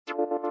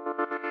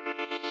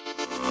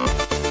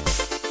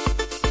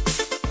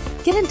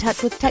Get in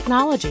touch with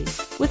technology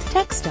with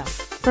Tech Stuff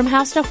from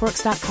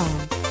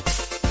HowStuffWorks.com.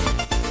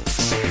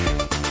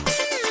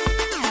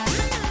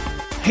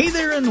 Hey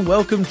there and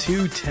welcome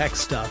to Tech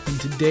Stuff, and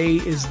today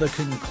is the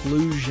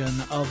conclusion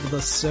of the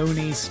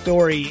Sony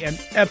story, an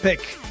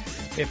epic,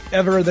 if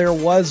ever there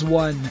was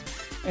one.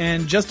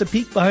 And just a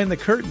peek behind the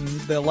curtain,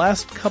 the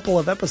last couple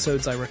of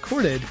episodes I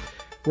recorded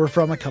were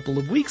from a couple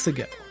of weeks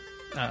ago.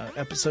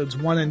 Episodes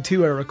 1 and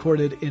 2 I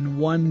recorded in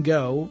one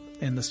go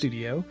in the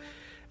studio,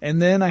 and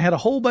then I had a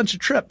whole bunch of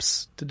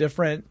trips to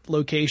different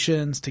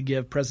locations to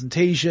give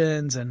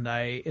presentations, and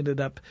I ended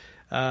up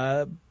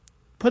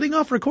putting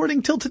off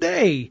recording till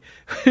today,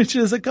 which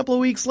is a couple of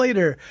weeks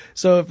later.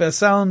 So if I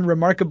sound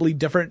remarkably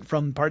different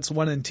from parts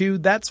 1 and 2,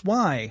 that's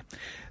why.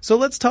 So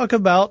let's talk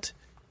about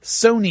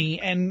Sony,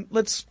 and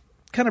let's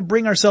kind of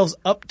bring ourselves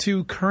up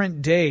to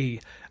current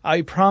day.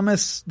 I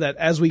promise that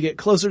as we get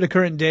closer to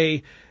current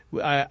day,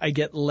 I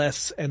get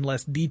less and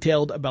less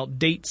detailed about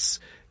dates,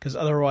 because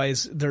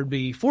otherwise there'd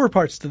be 4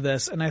 parts to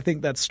this, and I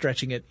think that's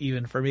stretching it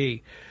even for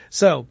me.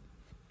 So,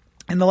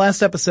 in the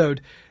last episode,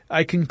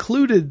 I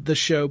concluded the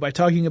show by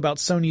talking about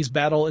Sony's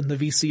battle in the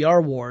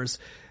VCR wars,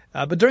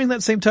 but during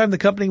that same time the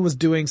company was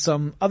doing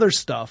some other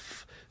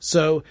stuff,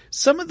 so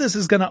some of this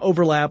is going to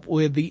overlap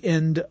with the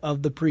end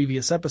of the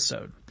previous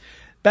episode.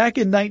 Back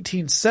in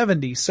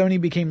 1970,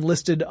 Sony became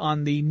listed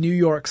on the New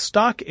York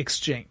Stock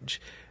Exchange.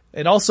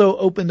 It also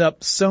opened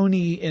up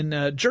Sony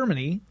in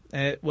Germany.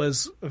 It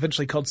was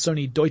eventually called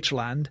Sony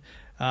Deutschland.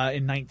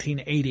 In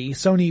 1980.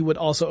 Sony would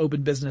also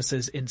open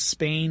businesses in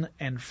Spain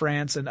and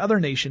France and other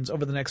nations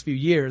over the next few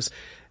years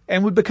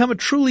and would become a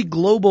truly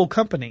global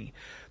company.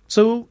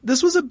 So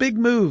this was a big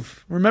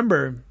move.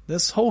 Remember,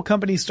 this whole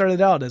company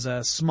started out as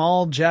a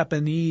small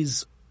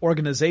Japanese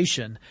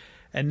organization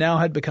and now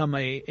had become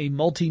a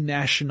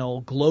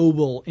multinational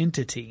global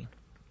entity.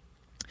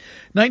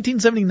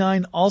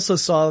 1979 also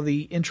saw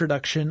the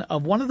introduction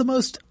of one of the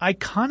most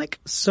iconic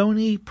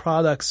Sony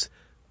products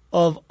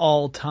of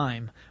all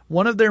time.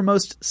 One of their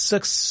most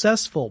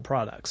successful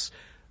products,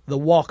 the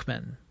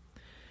Walkman.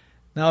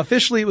 Now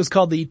officially it was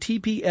called the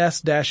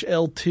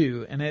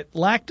TPS-L2, and it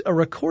lacked a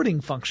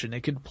recording function.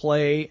 It could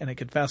play and it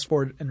could fast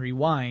forward and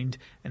rewind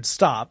and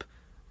stop,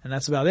 and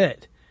that's about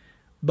it.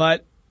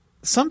 But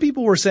some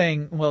people were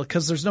saying, well,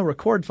 because there's no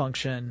record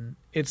function,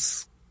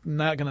 it's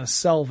not going to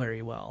sell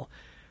very well.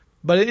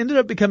 But it ended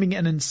up becoming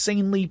an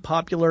insanely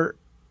popular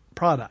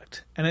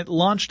product, and it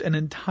launched an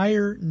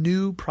entire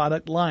new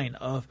product line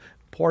of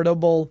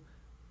portable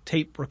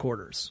tape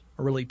recorders,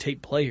 or really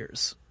tape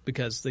players,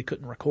 because they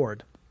couldn't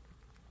record.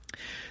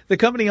 The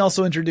company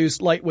also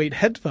introduced lightweight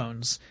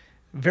headphones,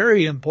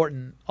 very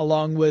important,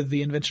 along with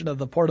the invention of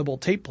the portable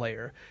tape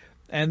player.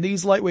 And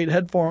these lightweight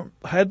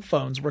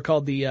headphones were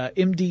called the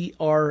MDR-3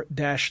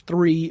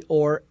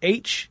 or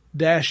H-AIR,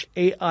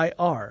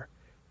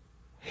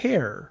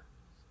 hair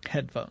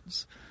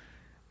headphones.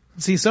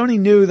 See, Sony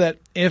knew that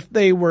if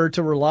they were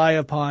to rely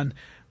upon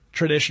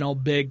traditional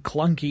big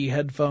clunky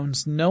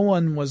headphones, no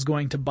one was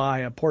going to buy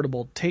a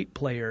portable tape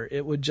player.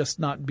 It would just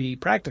not be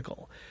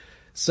practical.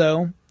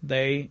 So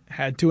they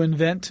had to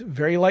invent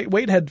very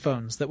lightweight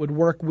headphones that would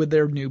work with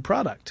their new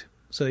product.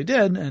 So they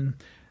did, and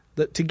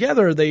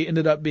together they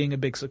ended up being a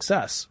big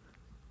success.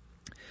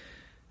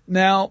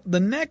 Now, the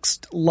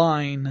next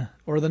line,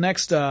 or the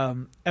next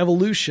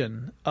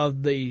evolution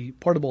of the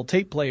portable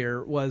tape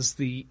player was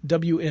the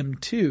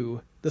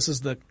WM2. This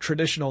is the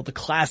traditional, the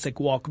classic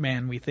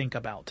Walkman we think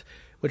about,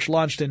 which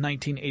launched in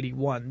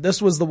 1981.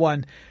 This was the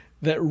one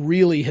that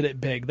really hit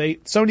it big.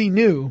 Sony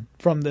knew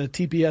from the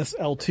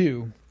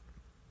TPS-L2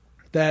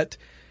 that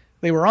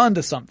they were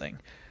onto something.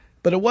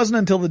 But it wasn't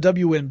until the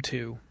WM2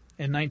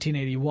 in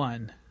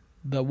 1981,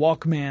 the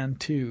Walkman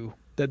 2,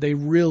 that they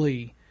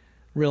really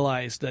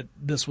realized that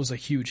this was a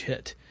huge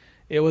hit.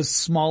 It was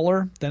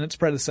smaller than its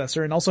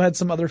predecessor and also had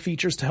some other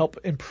features to help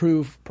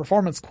improve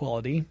performance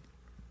quality.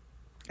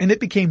 And it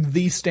became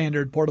the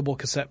standard portable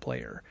cassette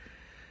player.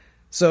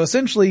 So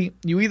essentially,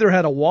 you either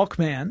had a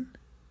Walkman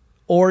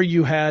or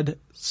you had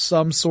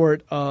some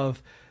sort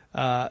of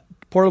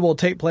portable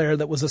tape player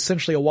that was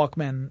essentially a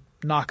Walkman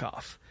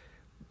knockoff.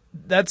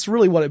 That's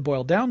really what it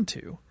boiled down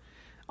to.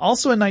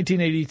 Also in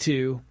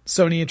 1982,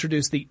 Sony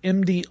introduced the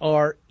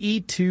MDR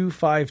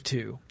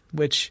E252,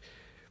 which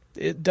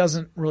it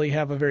doesn't really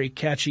have a very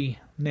catchy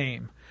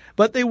name.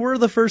 But they were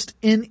the first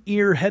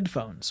in-ear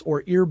headphones,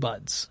 or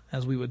earbuds,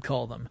 as we would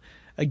call them.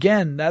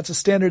 Again, that's a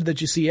standard that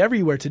you see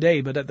everywhere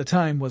today, but at the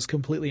time was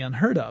completely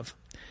unheard of.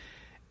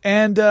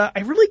 And I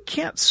really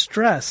can't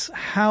stress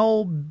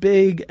how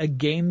big a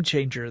game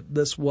changer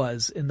this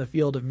was in the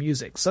field of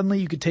music. Suddenly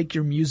you could take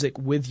your music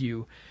with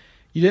you.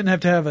 You didn't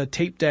have to have a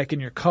tape deck in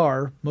your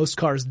car. Most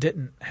cars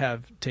didn't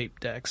have tape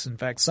decks. In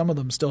fact, some of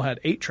them still had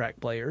 8-track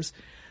players.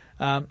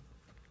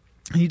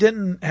 You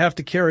didn't have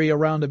to carry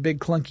around a big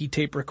clunky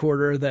tape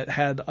recorder that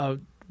had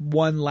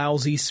one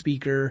lousy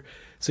speaker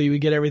so you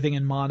would get everything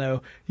in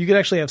mono. You could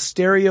actually have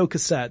stereo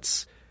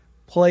cassettes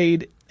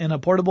played in a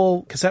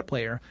portable cassette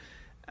player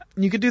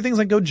You could do things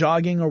like go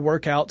jogging or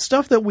work out,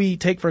 stuff that we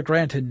take for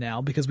granted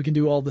now because we can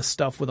do all this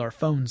stuff with our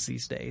phones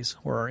these days,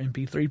 or our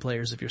MP3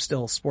 players if you're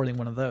still sporting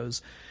one of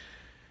those.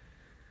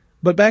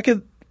 But back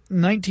in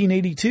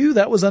 1982,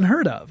 that was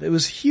unheard of. It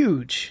was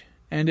huge,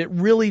 and it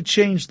really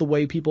changed the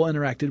way people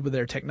interacted with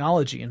their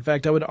technology. In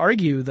fact, I would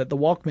argue that the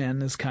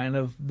Walkman is kind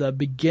of the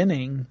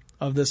beginning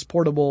of this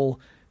portable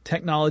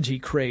technology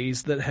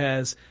craze that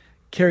has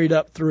carried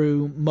up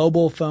through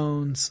mobile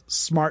phones,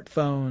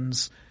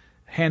 smartphones,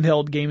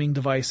 handheld gaming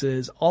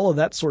devices, all of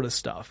that sort of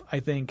stuff. I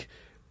think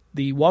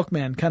the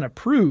Walkman kind of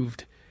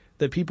proved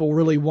that people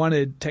really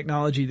wanted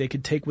technology they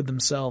could take with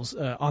themselves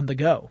on the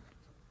go.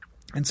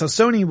 And so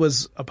Sony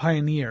was a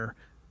pioneer,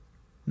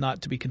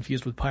 not to be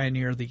confused with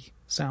Pioneer, the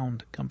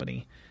sound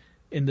company,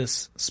 in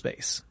this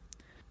space.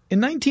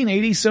 In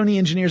 1980, Sony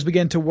engineers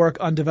began to work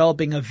on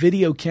developing a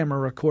video camera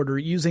recorder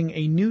using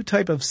a new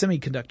type of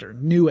semiconductor,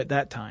 new at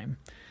that time,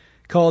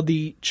 called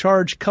the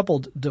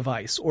charge-coupled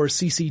device, or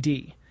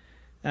CCD.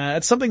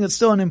 It's something that's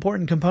still an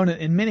important component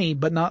in many,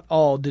 but not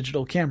all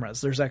digital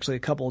cameras. There's actually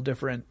a couple of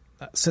different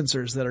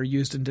sensors that are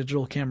used in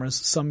digital cameras.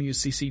 Some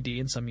use CCD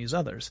and some use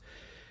others.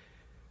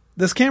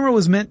 This camera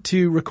was meant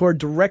to record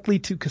directly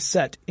to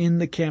cassette in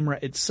the camera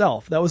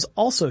itself. That was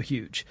also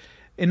huge.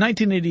 In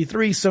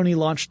 1983, Sony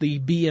launched the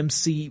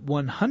BMC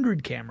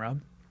 100 camera,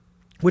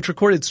 which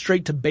recorded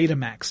straight to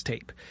Betamax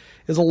tape.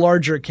 It was a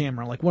larger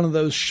camera, like one of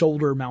those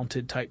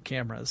shoulder-mounted type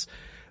cameras.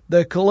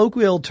 The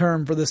colloquial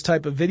term for this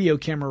type of video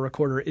camera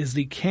recorder is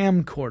the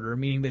camcorder,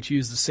 meaning that you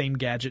use the same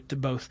gadget to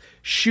both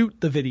shoot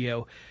the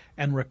video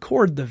and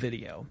record the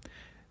video.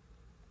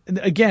 And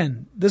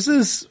again, this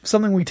is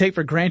something we take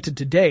for granted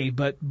today,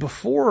 but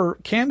before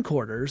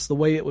camcorders, the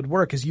way it would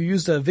work is you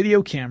used a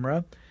video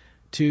camera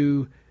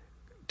to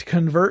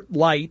convert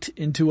light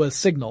into a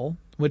signal,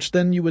 which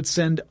then you would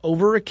send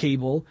over a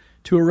cable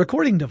to a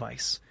recording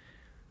device,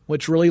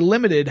 which really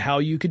limited how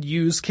you could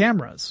use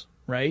cameras.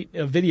 Right?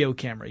 A video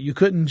camera. You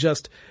couldn't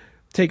just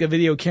take a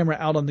video camera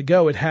out on the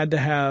go. It had to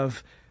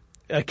have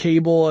a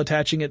cable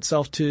attaching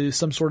itself to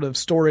some sort of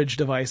storage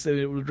device that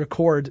it would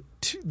record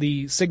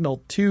the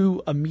signal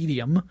to a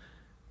medium,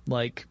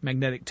 like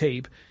magnetic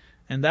tape.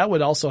 And that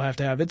would also have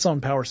to have its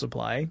own power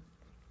supply.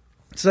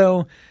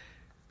 So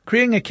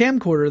creating a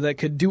camcorder that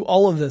could do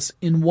all of this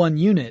in one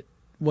unit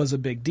was a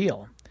big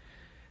deal.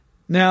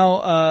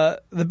 Now,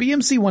 the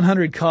BMC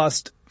 100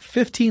 cost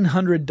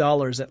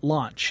 $1,500 at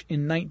launch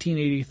in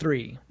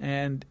 1983,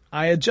 and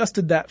I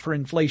adjusted that for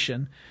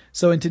inflation.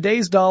 So in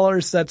today's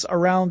dollars, that's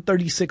around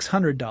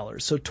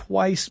 $3,600. So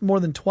more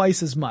than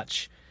twice as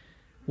much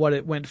what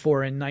it went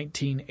for in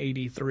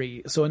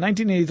 1983. So in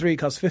 1983, it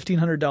cost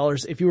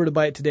 $1,500. If you were to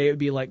buy it today, it would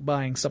be like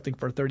buying something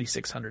for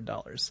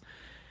 $3,600.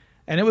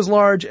 And it was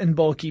large and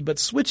bulky, but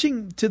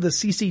switching to the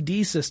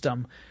CCD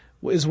system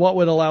is what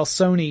would allow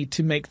Sony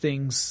to make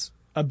things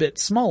a bit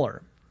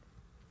smaller.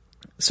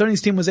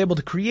 Sony's team was able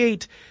to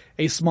create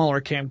a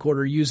smaller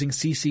camcorder using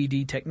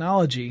CCD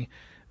technology,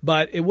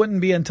 but it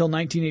wouldn't be until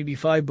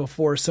 1985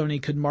 before Sony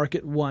could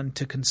market one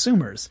to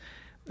consumers.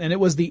 And it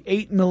was the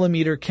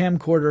 8mm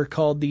camcorder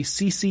called the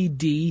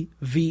CCD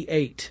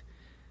V8.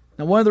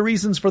 Now, one of the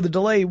reasons for the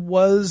delay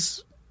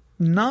was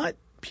not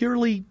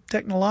purely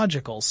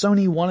technological.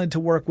 Sony wanted to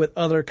work with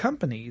other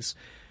companies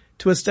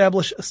to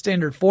establish a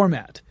standard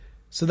format.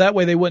 So that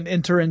way they wouldn't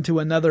enter into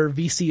another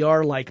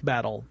VCR-like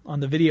battle on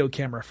the video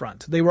camera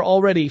front. They were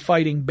already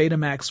fighting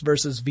Betamax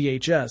versus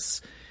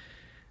VHS.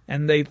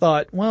 And they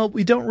thought, well,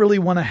 we don't really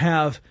want to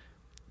have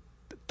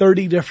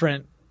 30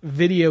 different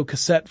video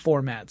cassette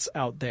formats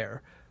out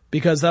there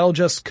because that'll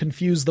just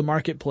confuse the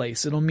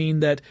marketplace. It'll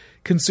mean that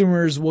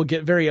consumers will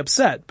get very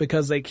upset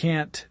because they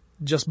can't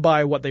just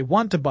buy what they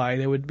want to buy.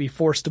 They would be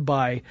forced to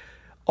buy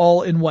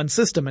all in one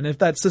system. And if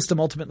that system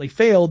ultimately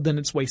failed, then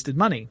it's wasted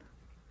money.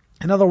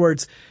 In other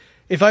words,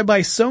 if I buy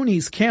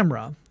Sony's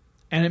camera,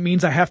 and it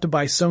means I have to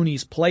buy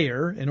Sony's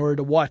player in order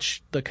to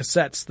watch the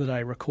cassettes that I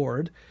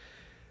record,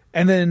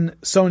 and then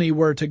Sony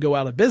were to go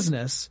out of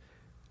business,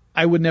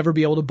 I would never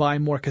be able to buy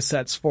more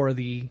cassettes for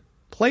the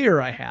player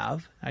I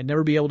have. I'd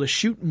never be able to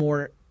shoot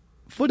more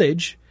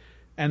footage,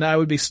 and I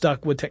would be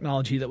stuck with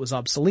technology that was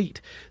obsolete.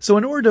 So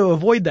in order to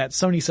avoid that,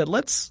 Sony said,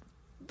 let's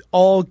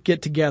all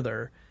get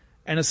together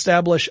and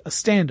establish a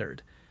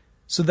standard.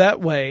 So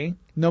that way,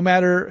 no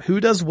matter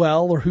who does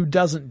well or who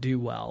doesn't do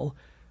well,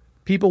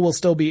 people will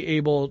still be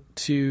able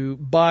to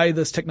buy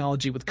this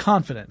technology with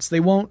confidence. They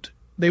won't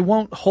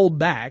hold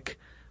back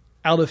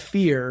out of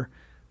fear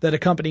that a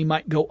company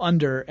might go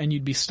under and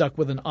you'd be stuck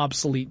with an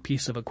obsolete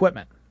piece of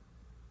equipment.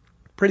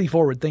 Pretty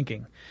forward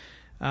thinking.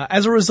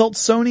 As a result,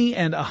 Sony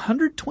and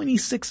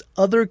 126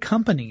 other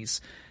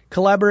companies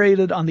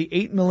collaborated on the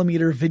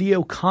 8mm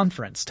video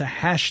conference to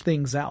hash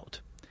things out.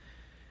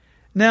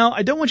 Now,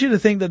 I don't want you to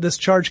think that this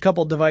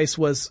charge-coupled device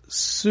was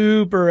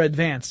super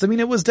advanced. I mean,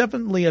 it was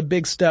definitely a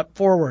big step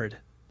forward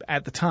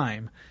at the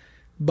time,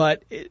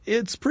 but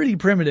it's pretty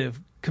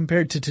primitive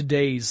compared to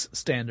today's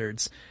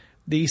standards.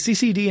 The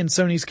CCD in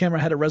Sony's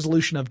camera had a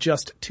resolution of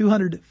just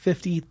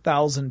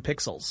 250,000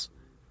 pixels.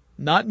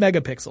 Not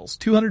megapixels,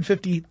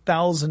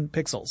 250,000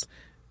 pixels.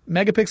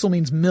 Megapixel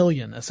means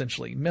million,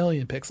 essentially,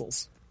 million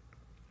pixels.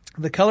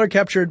 The color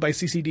captured by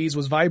CCDs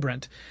was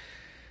vibrant,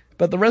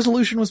 but the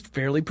resolution was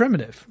fairly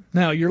primitive.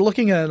 Now, you're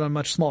looking at it on a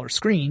much smaller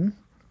screen,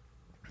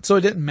 so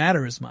it didn't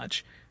matter as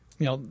much.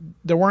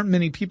 There weren't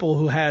many people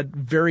who had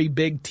very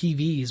big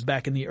TVs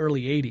back in the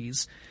early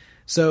 80s.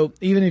 So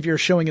even if you're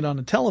showing it on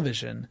a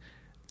television,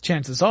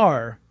 chances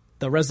are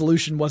the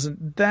resolution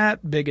wasn't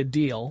that big a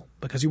deal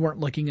because you weren't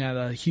looking at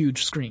a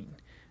huge screen.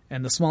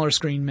 And the smaller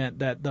screen meant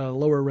that the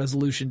lower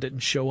resolution didn't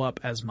show up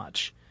as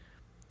much.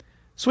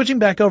 Switching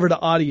back over to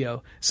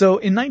audio. So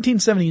in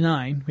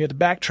 1979, we had to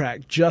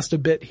backtrack just a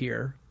bit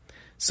here.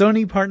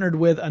 Sony partnered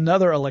with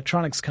another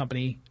electronics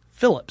company,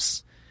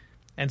 Philips.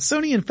 And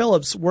Sony and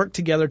Philips worked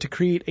together to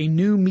create a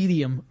new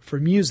medium for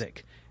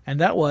music. And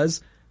that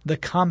was the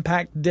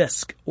compact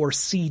disc, or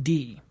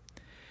CD.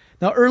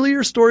 Now,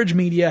 earlier storage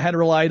media had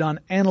relied on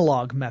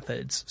analog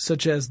methods,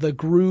 such as the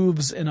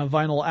grooves in a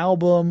vinyl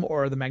album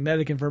or the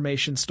magnetic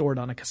information stored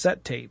on a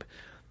cassette tape.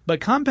 But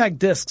compact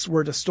discs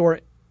were to store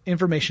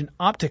information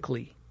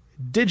optically,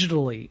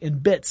 digitally, in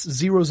bits,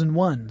 zeros and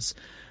ones,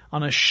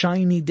 on a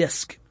shiny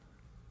disc.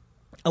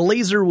 A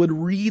laser would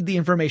read the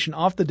information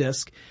off the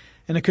disc,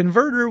 and a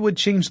converter would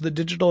change the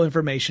digital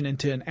information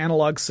into an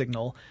analog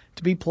signal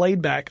to be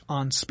played back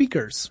on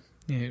speakers.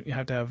 You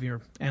have to have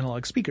your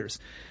analog speakers.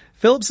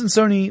 Philips and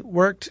Sony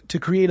worked to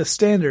create a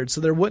standard so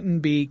there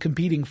wouldn't be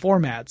competing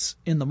formats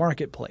in the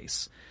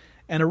marketplace.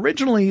 And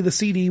originally, the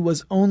CD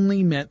was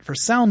only meant for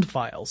sound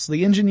files.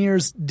 The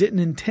engineers didn't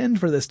intend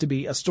for this to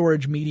be a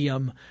storage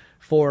medium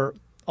for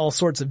all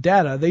sorts of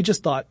data. They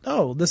just thought,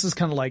 oh, this is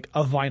kind of like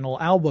a vinyl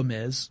album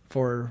is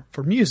for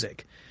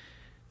music.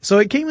 So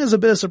it came as a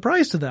bit of a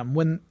surprise to them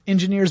when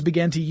engineers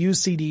began to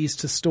use CDs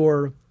to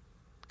store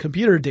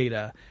computer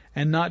data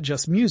and not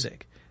just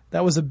music.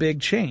 That was a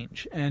big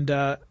change, and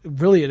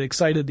really it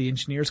excited the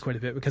engineers quite a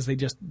bit because they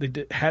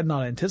had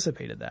not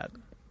anticipated that.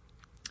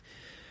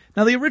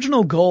 Now, the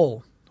original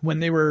goal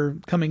when they were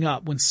coming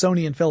up, when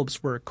Sony and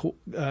Philips were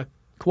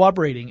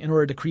cooperating in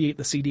order to create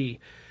the CD,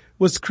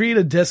 was to create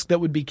a disc that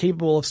would be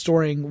capable of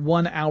storing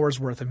 1 hour's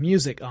worth of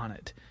music on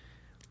it.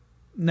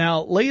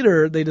 Now,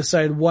 later, they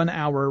decided 1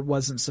 hour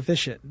wasn't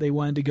sufficient. They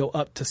wanted to go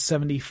up to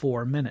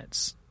 74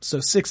 minutes. So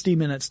 60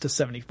 minutes to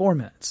 74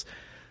 minutes.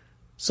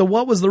 So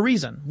what was the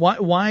reason?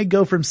 Why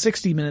go from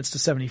 60 minutes to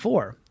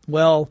 74?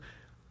 Well,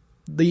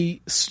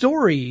 the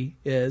story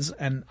is,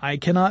 and I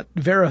cannot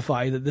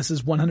verify that this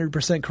is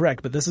 100%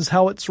 correct, but this is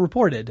how it's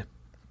reported.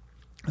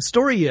 The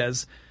story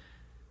is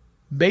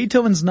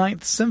Beethoven's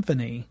Ninth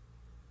Symphony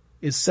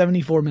is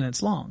 74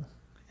 minutes long,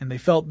 and they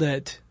felt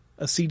that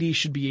a CD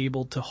should be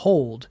able to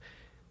hold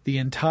the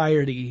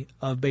entirety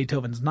of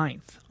Beethoven's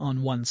Ninth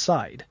on one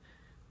side.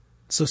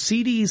 So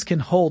CDs can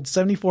hold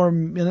 74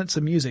 minutes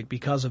of music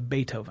because of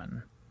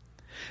Beethoven.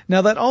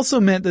 Now, that also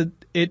meant that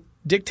it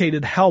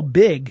dictated how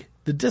big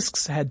the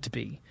discs had to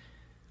be,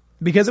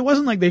 because it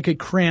wasn't like they could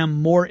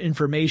cram more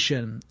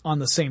information on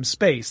the same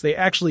space. They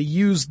actually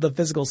used the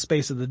physical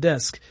space of the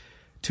disc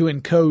to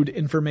encode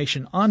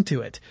information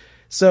onto it.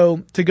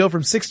 So to go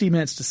from 60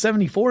 minutes to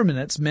 74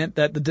 minutes meant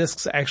that the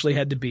discs actually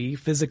had to be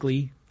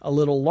physically a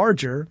little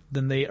larger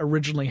than they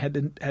originally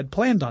had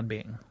planned on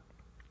being.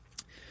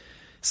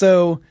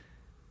 So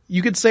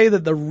you could say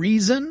that the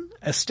reason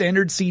a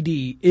standard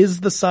CD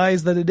is the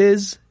size that it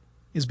is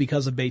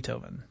because of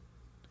Beethoven.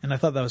 And I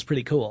thought that was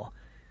pretty cool.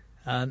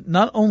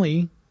 Not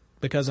only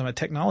because I'm a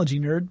technology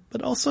nerd,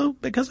 but also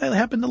because I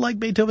happen to like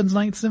Beethoven's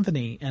Ninth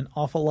Symphony an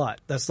awful lot.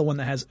 That's the one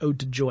that has Ode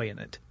to Joy in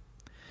it.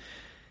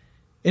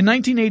 In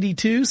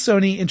 1982,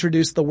 Sony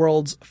introduced the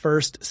world's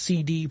first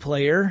CD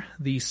player,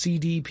 the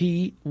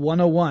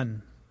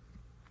CDP-101.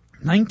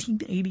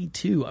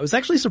 1982. I was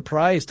actually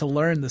surprised to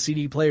learn the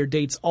CD player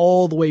dates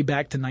all the way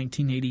back to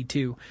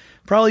 1982.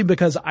 Probably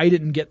because I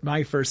didn't get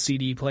my first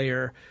CD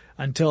player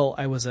until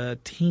I was a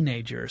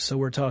teenager. So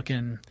we're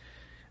talking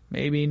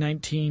maybe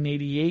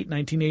 1988,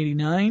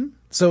 1989.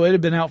 So it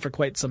had been out for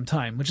quite some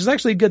time, which is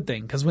actually a good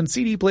thing because when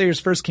CD players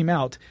first came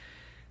out,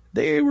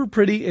 they were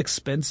pretty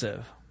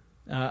expensive.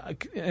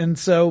 And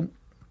so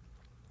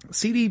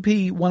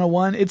CDP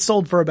 101, it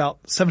sold for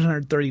about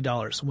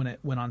 $730 when it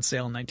went on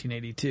sale in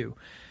 1982.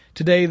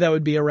 Today, that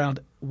would be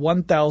around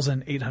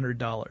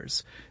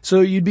 $1,800.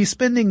 So you'd be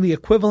spending the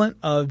equivalent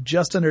of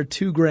just under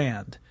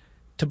 $2,000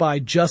 to buy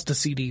just a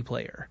CD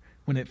player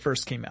when it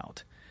first came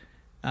out.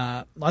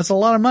 That's a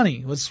lot of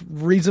money. That's the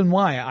reason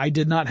why I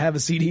did not have a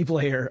CD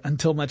player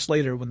until much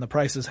later when the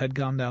prices had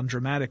gone down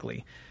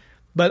dramatically.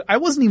 But I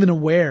wasn't even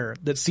aware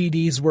that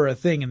CDs were a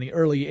thing in the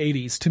early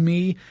 80s. To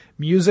me,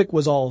 music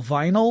was all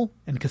vinyl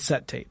and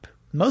cassette tape.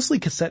 Mostly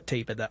cassette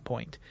tape at that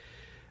point.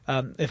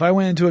 If I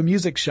went into a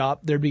music shop,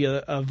 there'd be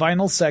a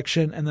vinyl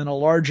section and then a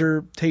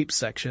larger tape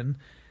section.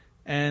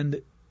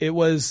 And it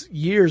was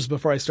years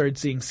before I started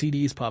seeing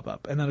CDs pop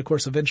up. And then, of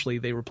course, eventually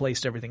they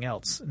replaced everything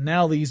else.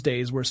 Now these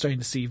days, we're starting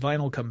to see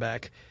vinyl come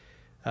back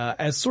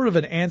as sort of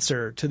an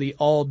answer to the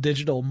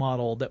all-digital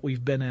model that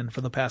we've been in for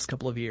the past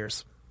couple of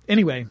years.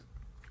 Anyway,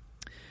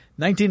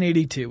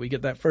 1982, we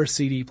get that first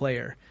CD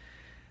player.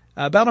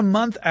 About a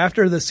month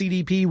after the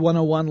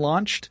CDP-101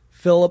 launched,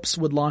 Philips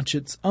would launch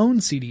its own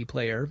CD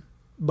player,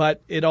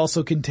 but it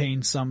also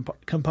contained some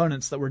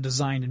components that were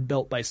designed and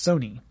built by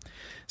Sony.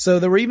 So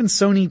there were even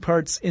Sony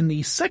parts in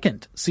the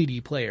second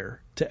CD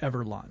player to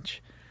ever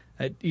launch,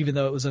 even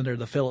though it was under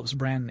the Philips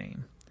brand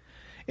name.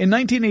 In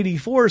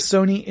 1984,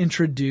 Sony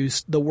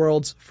introduced the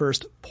world's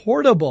first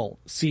portable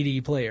CD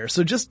player.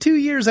 So just 2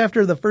 years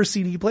after the first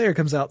CD player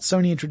comes out,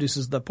 Sony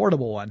introduces the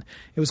portable one.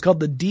 It was called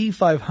the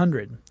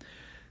D500.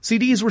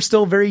 CDs were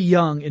still very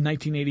young in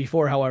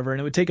 1984, however,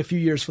 and it would take a few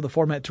years for the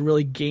format to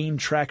really gain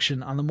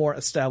traction on the more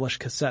established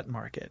cassette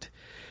market.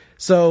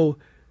 So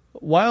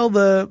while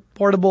the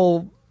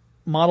portable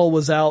model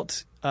was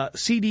out,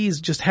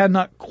 CDs just had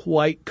not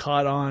quite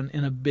caught on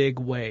in a big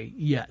way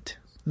yet.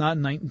 Not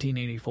in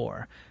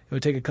 1984. It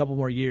would take a couple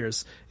more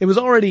years. It was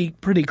already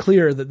pretty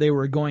clear that they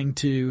were going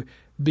to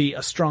be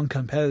a strong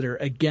competitor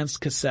against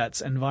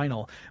cassettes and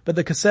vinyl, but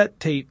the cassette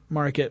tape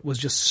market was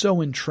just so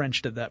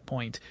entrenched at that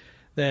point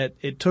that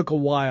it took a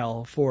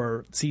while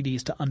for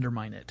CDs to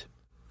undermine it.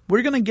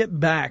 We're going to get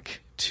back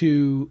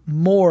to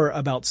more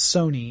about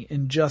Sony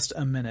in just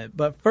a minute,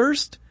 but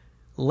first,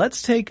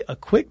 let's take a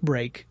quick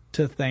break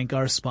to thank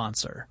our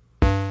sponsor.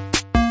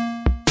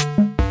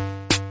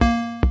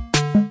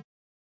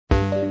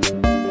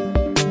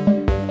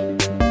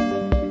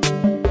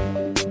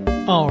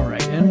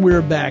 Alright, and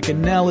we're back,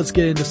 and now let's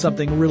get into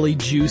something really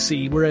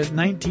juicy. We're at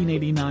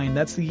 1989.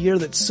 That's the year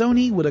that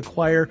Sony would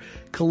acquire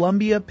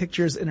Columbia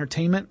Pictures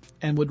Entertainment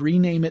and would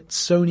rename it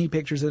Sony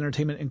Pictures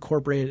Entertainment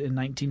Incorporated in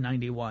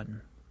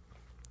 1991.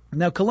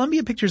 Now,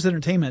 Columbia Pictures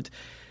Entertainment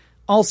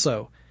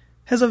also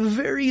has a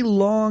very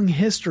long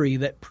history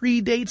that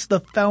predates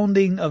the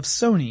founding of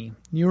Sony.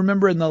 You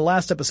remember in the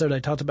last episode I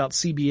talked about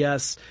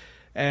CBS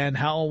and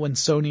how when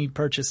Sony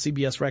purchased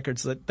CBS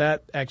Records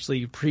that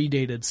actually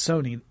predated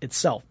Sony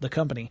itself, the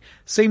company.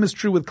 Same is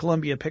true with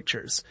Columbia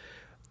Pictures.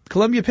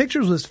 Columbia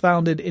Pictures was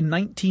founded in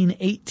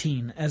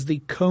 1918 as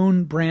the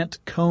Cohn-Brandt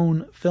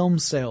Cohn Film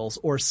Sales,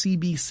 or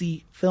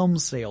CBC Film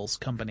Sales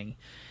Company.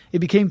 It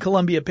became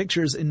Columbia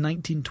Pictures in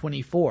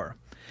 1924.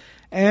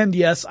 And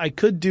yes, I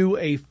could do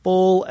a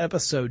full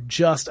episode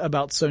just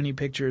about Sony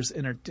Pictures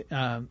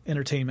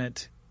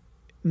Entertainment.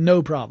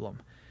 No problem.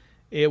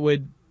 It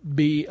would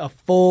be a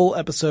full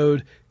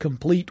episode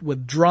complete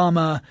with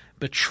drama,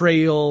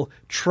 betrayal,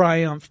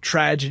 triumph,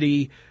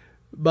 tragedy.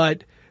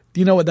 But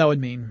you know what that would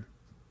mean?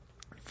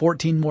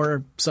 14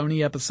 more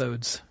Sony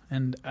episodes.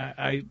 And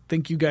I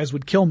think you guys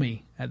would kill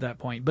me at that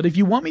point. But if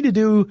you want me to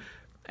do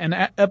an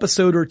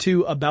episode or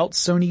two about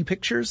Sony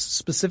Pictures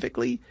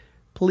specifically,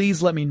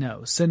 please let me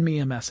know. Send me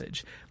a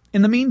message.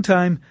 In the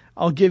meantime,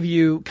 I'll give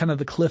you kind of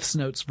the Cliff's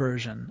Notes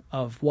version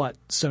of what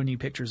Sony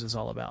Pictures is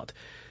all about.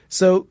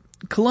 So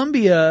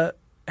Columbia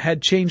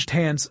had changed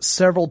hands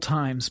several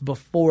times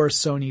before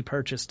Sony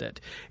purchased it.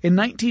 In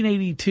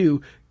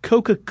 1982,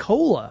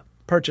 Coca-Cola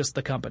purchased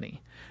the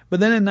company.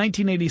 But then in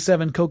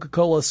 1987,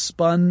 Coca-Cola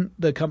spun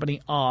the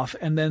company off,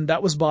 and then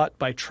that was bought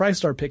by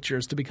TriStar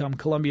Pictures to become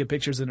Columbia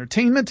Pictures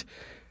Entertainment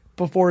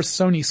before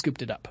Sony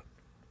scooped it up.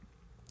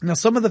 Now,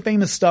 some of the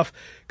famous stuff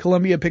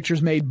Columbia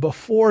Pictures made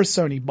before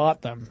Sony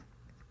bought them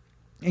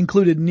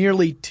included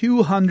nearly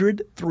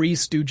 200 Three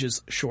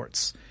Stooges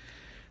shorts.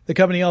 The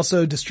company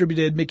also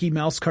distributed Mickey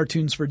Mouse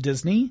cartoons for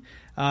Disney.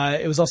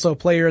 It was also a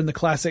player in the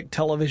classic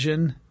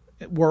television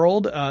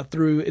world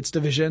through its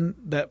division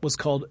that was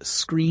called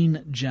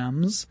Screen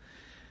Gems.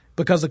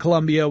 Because of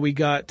Columbia, we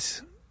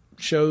got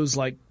shows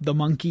like The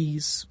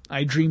Monkees,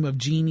 I Dream of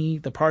Jeannie,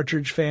 The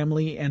Partridge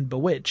Family, and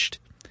Bewitched.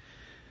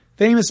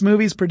 Famous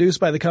movies produced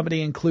by the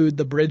company include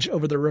The Bridge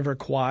Over the River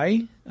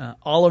Kwai,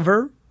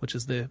 Oliver, which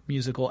is the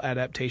musical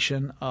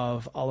adaptation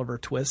of Oliver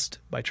Twist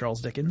by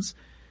Charles Dickens,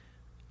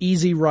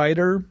 Easy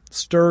Rider,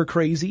 Stir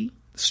Crazy,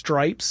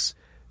 Stripes,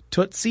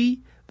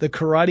 Tootsie, The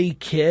Karate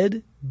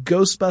Kid,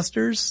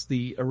 Ghostbusters,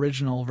 the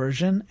original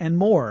version, and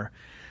more.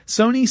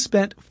 Sony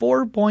spent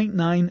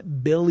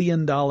 $4.9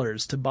 billion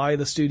to buy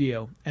the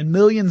studio and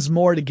millions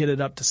more to get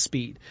it up to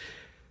speed.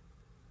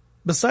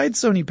 Besides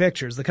Sony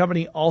Pictures, the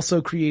company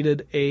also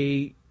created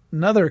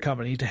another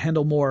company to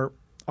handle more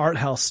art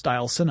house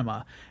style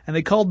cinema, and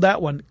they called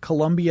that one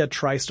Columbia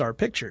TriStar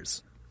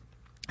Pictures.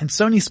 And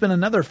Sony spent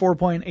another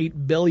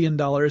 $4.8 billion in a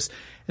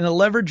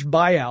leveraged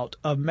buyout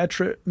of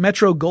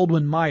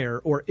Metro-Goldwyn-Mayer,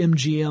 or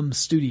MGM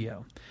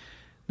Studio.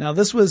 Now,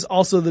 this was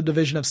also the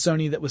division of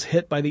Sony that was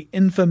hit by the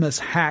infamous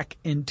hack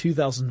in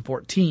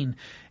 2014,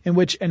 in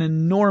which an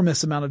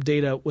enormous amount of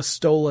data was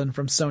stolen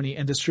from Sony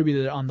and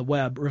distributed on the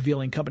web,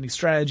 revealing company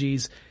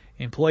strategies,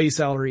 employee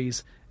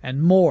salaries,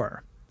 and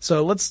more.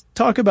 So let's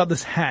talk about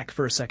this hack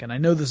for a second. I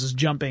know this is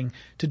jumping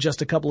to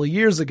just a couple of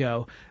years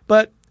ago,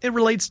 but it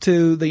relates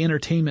to the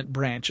entertainment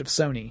branch of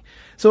Sony.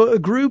 So a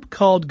group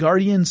called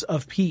Guardians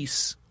of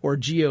Peace, or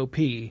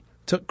GOP,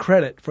 took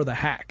credit for the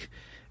hack.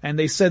 And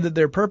they said that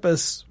their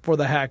purpose for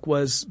the hack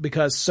was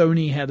because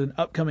Sony had an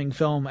upcoming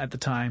film at the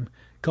time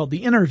called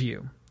The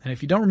Interview. And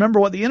if you don't remember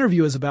what The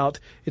Interview is about,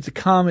 it's a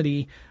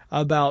comedy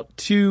about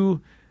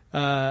two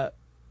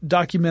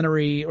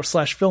documentary or /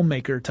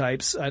 filmmaker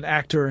types, an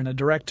actor and a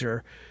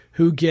director,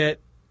 who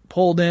get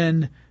pulled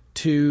in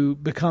to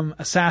become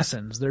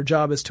assassins. Their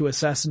job is to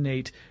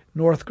assassinate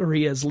North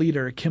Korea's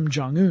leader, Kim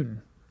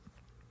Jong-un.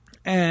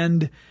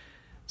 And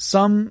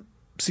some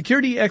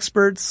security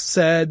experts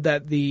said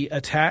that the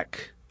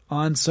attack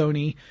on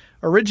Sony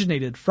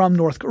originated from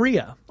North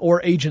Korea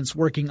or agents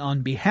working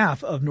on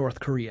behalf of North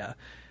Korea,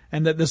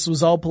 and that this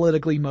was all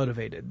politically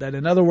motivated. That,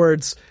 in other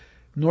words,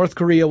 North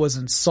Korea was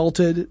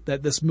insulted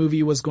that this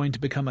movie was going to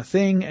become a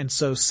thing, and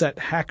so set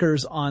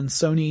hackers on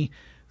Sony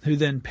who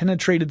then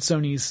penetrated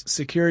Sony's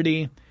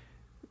security,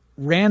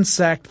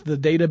 ransacked the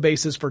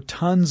databases for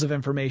tons of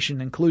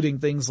information, including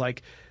things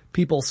like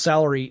people's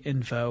salary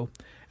info,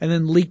 and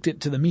then leaked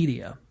it to the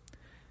media.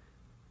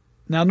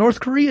 Now, North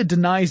Korea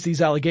denies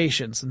these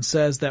allegations and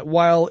says that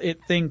while it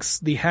thinks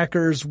the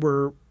hackers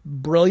were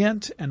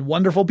brilliant and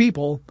wonderful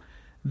people,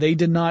 they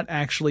did not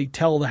actually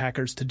tell the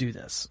hackers to do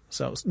this.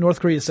 So North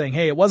Korea is saying,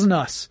 hey, it wasn't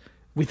us.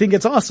 We think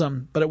it's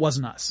awesome, but it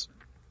wasn't us.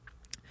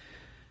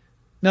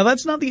 Now,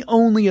 that's not the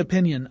only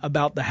opinion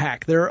about the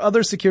hack. There are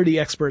other security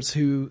experts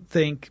who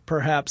think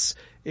perhaps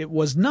it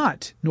was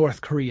not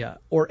North Korea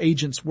or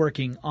agents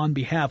working on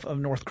behalf of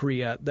North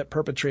Korea that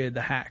perpetrated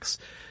the hacks.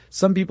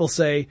 Some people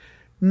say,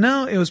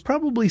 no, it was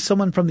probably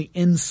someone from the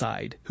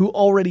inside who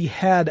already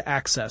had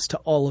access to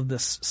all of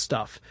this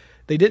stuff.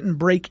 They didn't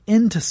break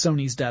into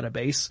Sony's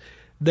database.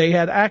 They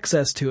had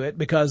access to it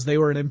because they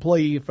were an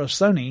employee for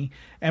Sony,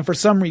 and for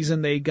some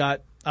reason they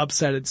got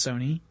upset at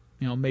Sony.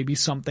 You know, maybe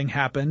something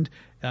happened.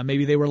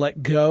 Maybe they were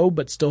let go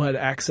but still had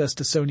access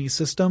to Sony's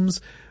systems,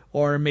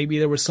 or maybe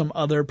there was some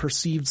other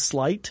perceived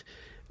slight,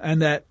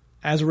 and that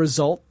as a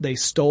result they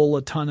stole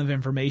a ton of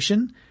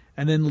information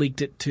and then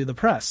leaked it to the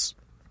press,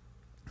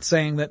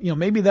 saying that, you know,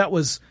 maybe that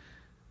was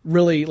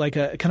really like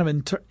a kind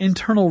of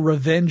internal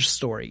revenge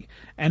story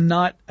and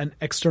not an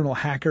external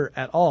hacker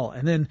at all.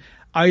 And then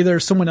either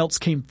someone else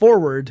came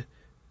forward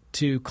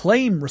to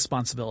claim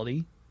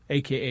responsibility,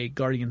 aka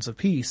Guardians of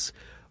Peace,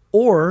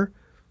 or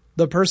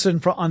the person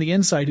on the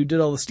inside who did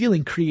all the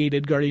stealing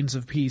created Guardians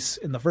of Peace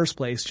in the first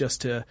place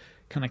just to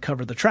kind of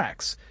cover the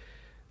tracks.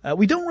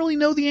 We don't really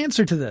know the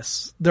answer to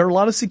this. There are a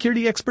lot of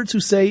security experts who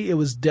say it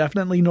was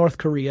definitely North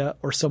Korea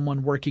or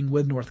someone working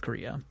with North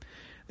Korea.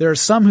 There are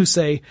some who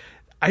say,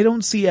 I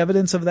don't see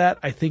evidence of that.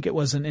 I think it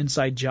was an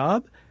inside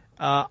job.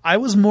 I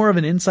was more of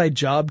an inside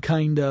job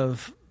kind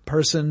of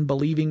person,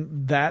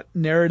 believing that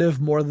narrative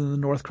more than the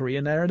North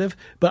Korea narrative.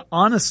 But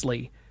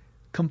honestly,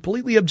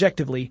 completely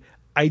objectively,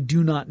 I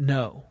do not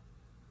know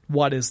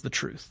what is the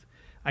truth.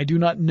 I do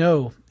not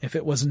know if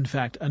it was in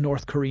fact a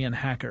North Korean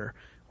hacker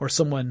or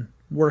someone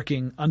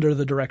working under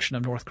the direction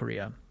of North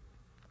Korea,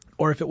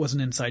 or if it was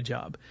an inside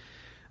job.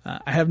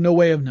 I have no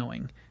way of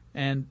knowing.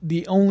 And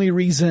the only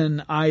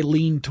reason I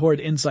leaned toward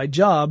inside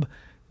job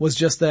was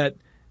just that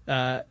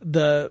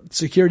the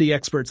security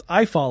experts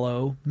I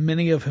follow,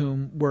 many of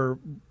whom were,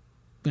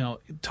 you know,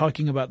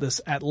 talking about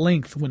this at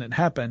length when it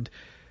happened,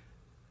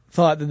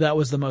 thought that that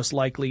was the most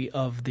likely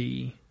of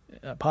the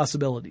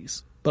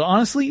possibilities. But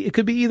honestly, it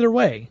could be either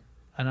way,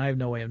 and I have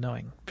no way of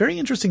knowing. Very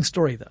interesting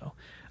story, though.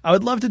 I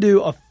would love to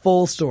do a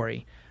full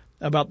story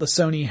about the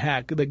Sony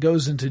hack that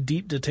goes into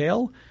deep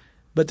detail,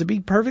 but to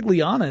be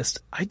perfectly honest,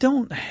 I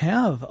don't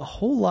have a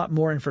whole lot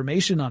more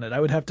information on it.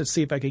 I would have to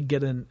see if I could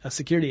get a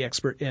security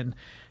expert in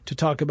to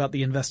talk about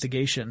the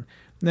investigation.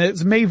 Now,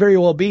 it may very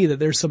well be that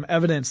there's some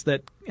evidence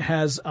that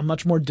has a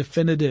much more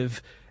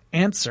definitive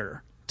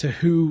answer to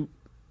who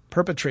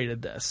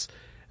perpetrated this,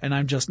 and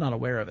I'm just not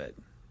aware of it.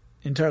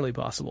 Entirely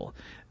possible.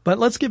 But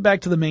let's get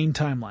back to the main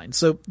timeline.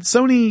 So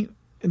Sony,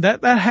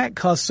 that hack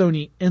caused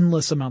Sony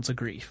endless amounts of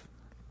grief.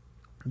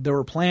 There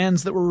were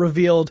plans that were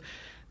revealed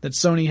that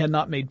Sony had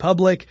not made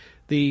public.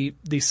 The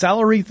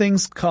salary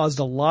things caused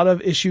a lot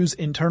of issues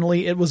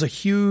internally. It was a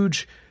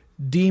huge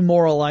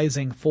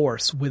demoralizing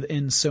force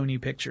within Sony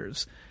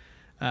Pictures.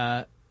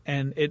 And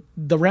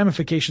the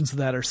ramifications of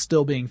that are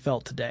still being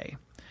felt today.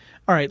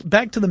 All right,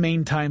 back to the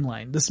main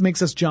timeline. This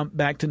makes us jump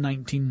back to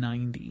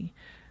 1990.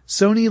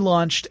 Sony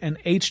launched an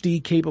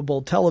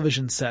HD-capable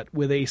television set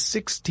with a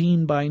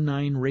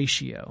 16:9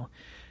 ratio.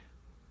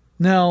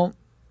 Now,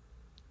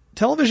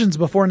 televisions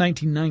before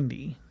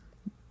 1990,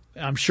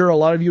 I'm sure a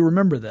lot of you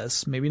remember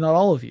this, maybe not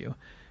all of you,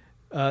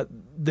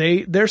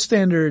 their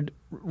standard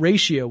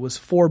ratio was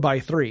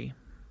 4:3,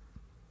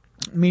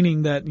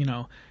 meaning that, you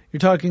know, you're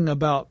talking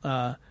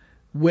about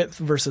width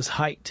versus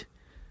height.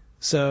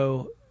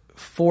 So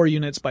 4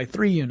 units by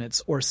 3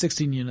 units or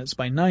 16 units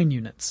by 9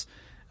 units.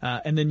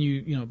 And then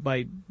you know,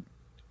 by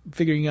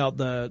figuring out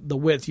the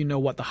width, you know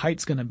what the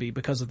height's going to be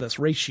because of this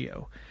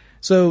ratio.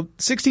 So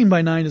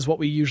 16:9 is what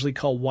we usually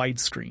call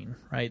widescreen,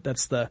 right?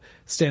 That's the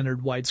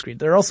standard widescreen.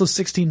 There are also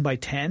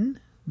 16:10.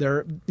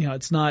 There, you know,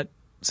 it's not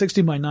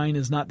 16:9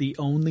 is not the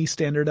only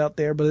standard out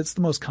there, but it's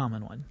the most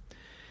common one.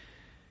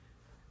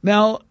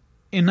 Now,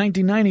 in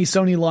 1990,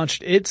 Sony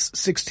launched its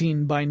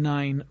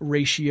 16:9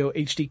 ratio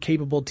HD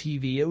capable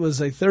TV. It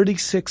was a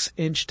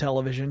 36-inch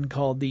television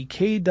called the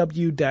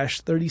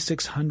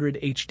KW-3600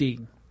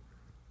 HD.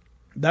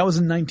 That was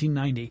in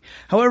 1990.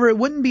 However, it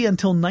wouldn't be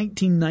until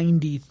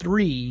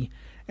 1993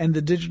 and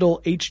the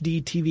digital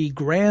HD TV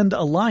Grand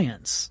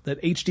Alliance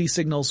that HD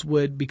signals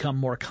would become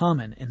more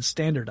common and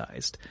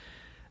standardized.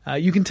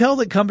 You can tell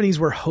that companies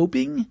were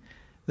hoping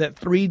that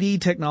 3D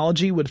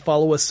technology would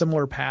follow a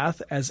similar path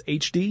as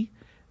HD,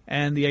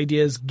 and the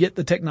idea is get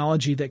the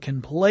technology that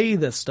can play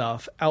this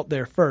stuff out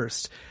there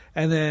first,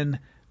 and then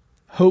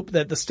hope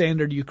that the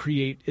standard you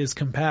create is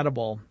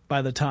compatible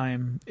by the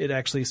time it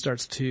actually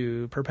starts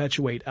to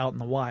perpetuate out in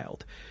the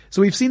wild.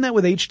 So we've seen that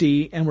with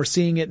HD, and we're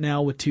seeing it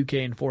now with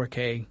 2K and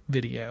 4K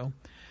video.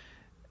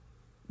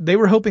 They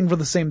were hoping for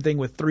the same thing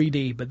with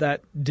 3D, but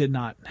that did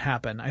not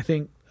happen. I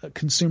think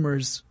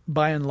consumers,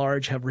 by and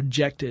large, have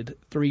rejected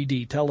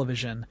 3D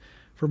television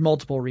for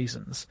multiple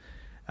reasons.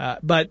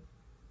 But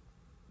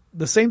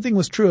the same thing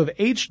was true of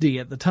HD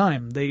at the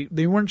time.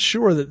 They weren't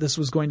sure that this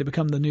was going to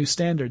become the new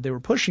standard. They were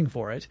pushing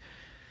for it.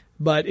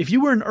 But if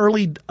you were an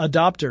early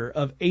adopter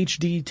of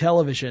HD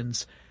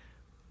televisions,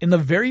 in the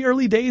very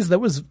early days, there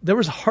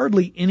was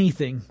hardly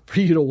anything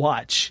for you to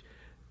watch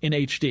in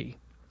HD.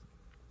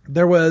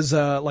 There was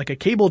like a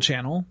cable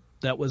channel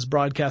that was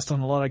broadcast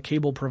on a lot of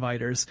cable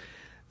providers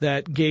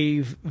that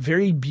gave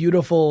very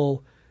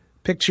beautiful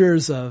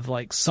pictures of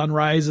like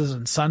sunrises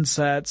and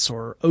sunsets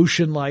or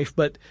ocean life,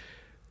 but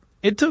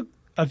it took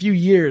a few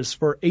years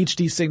for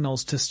HD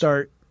signals to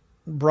start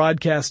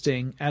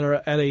broadcasting at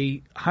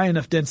a high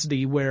enough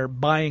density where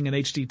buying an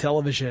HD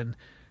television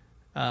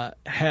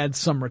had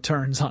some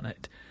returns on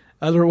it.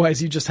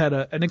 Otherwise, you just had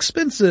an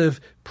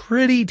expensive,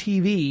 pretty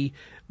TV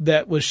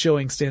that was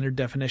showing standard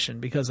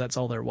definition because that's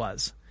all there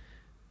was.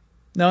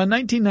 Now, in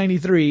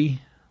 1993,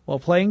 while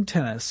playing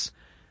tennis,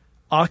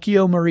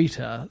 Akio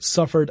Morita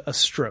suffered a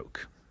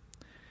stroke.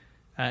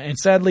 And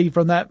sadly,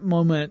 from that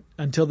moment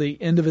until the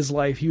end of his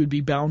life, he would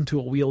be bound to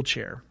a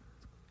wheelchair.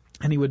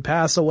 And he would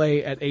pass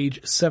away at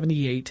age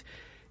 78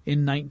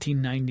 in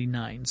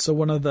 1999. So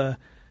one of the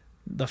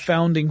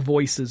founding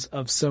voices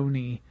of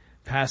Sony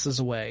passes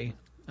away,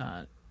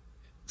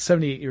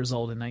 78 years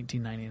old in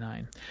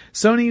 1999.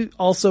 Sony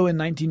also in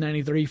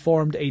 1993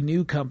 formed a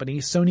new company,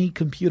 Sony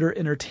Computer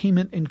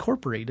Entertainment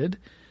Incorporated,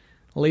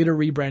 later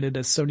rebranded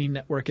as Sony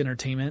Network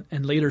Entertainment,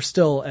 and later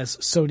still as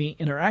Sony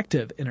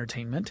Interactive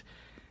Entertainment.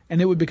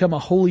 And it would become a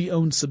wholly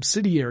owned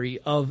subsidiary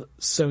of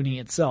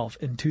Sony itself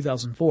in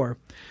 2004.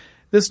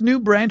 This new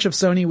branch of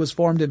Sony was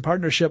formed in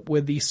partnership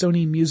with the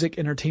Sony Music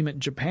Entertainment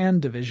Japan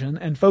division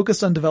and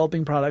focused on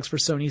developing products for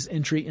Sony's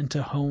entry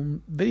into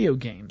home video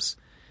games.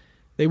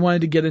 They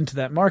wanted to get into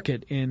that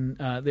market in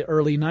the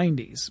early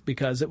 90s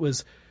because it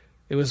was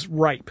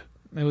ripe.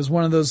 It was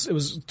one of those, it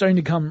was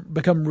starting to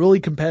become really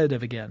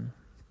competitive again.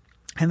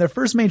 And their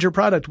first major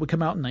product would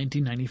come out in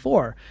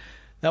 1994.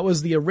 That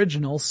was the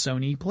original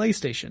Sony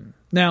PlayStation.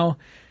 Now,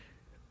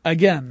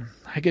 again,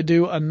 I could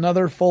do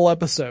another full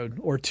episode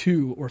or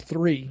 2 or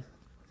 3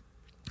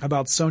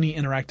 about Sony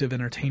Interactive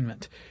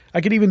Entertainment.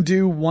 I could even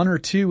do 1 or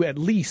 2 at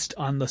least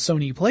on the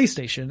Sony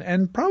PlayStation,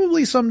 and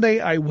probably someday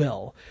I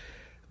will.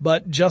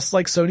 But just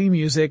like Sony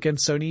Music and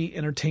Sony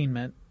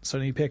Entertainment,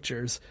 Sony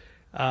Pictures,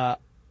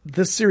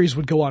 this series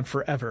would go on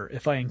forever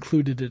if I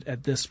included it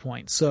at this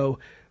point. So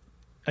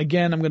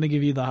again, I'm going to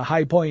give you the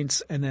high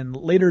points, and then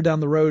later down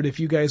the road, if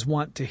you guys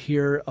want to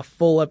hear a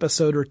full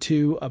episode or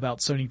 2 about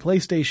Sony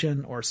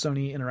PlayStation or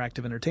Sony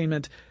Interactive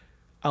Entertainment,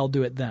 I'll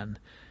do it then.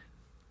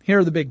 Here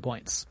are the big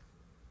points.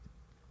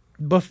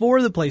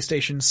 Before the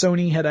PlayStation,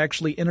 Sony had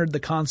actually entered the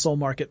console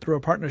market through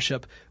a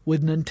partnership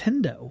with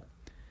Nintendo.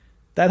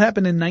 That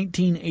happened in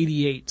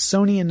 1988.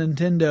 Sony and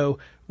Nintendo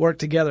worked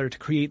together to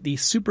create the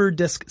Super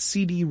Disc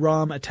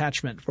CD-ROM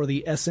attachment for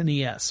the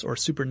SNES, or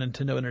Super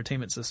Nintendo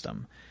Entertainment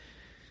System.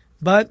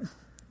 But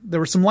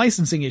there were some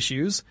licensing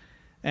issues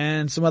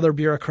and some other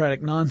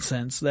bureaucratic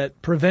nonsense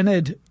that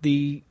prevented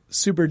the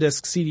Super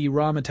Disc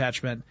CD-ROM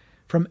attachment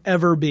from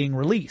ever being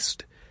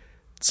released.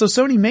 So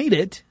Sony made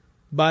it,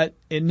 but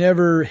it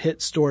never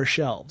hit store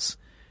shelves.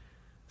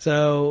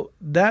 So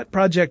that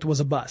project was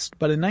a bust.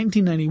 But in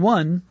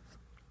 1991,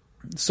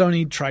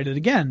 Sony tried it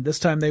again. This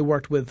time they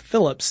worked with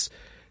Philips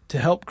to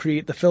help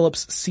create the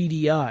Philips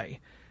CDI,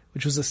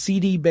 which was a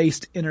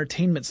CD-based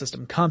entertainment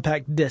system,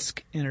 compact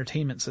disc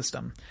entertainment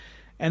system.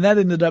 And that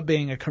ended up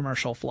being a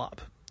commercial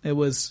flop. It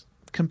was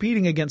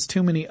competing against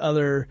too many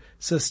other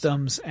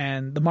systems,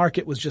 and the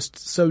market was just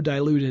so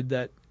diluted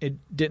that it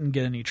didn't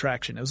get any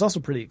traction. It was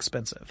also pretty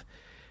expensive.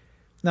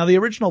 Now, the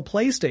original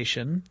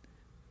PlayStation,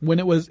 when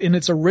it was in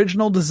its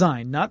original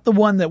design, not the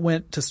one that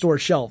went to store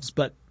shelves,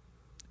 but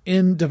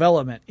in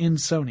development in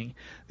Sony,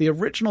 the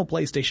original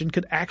PlayStation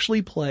could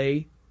actually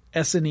play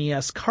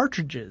SNES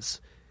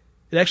cartridges.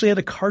 It actually had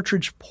a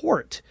cartridge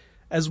port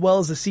as well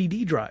as a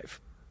CD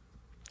drive.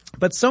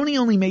 But Sony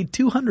only made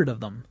 200 of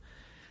them.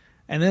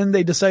 And then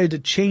they decided to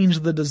change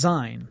the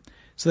design.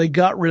 So they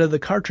got rid of the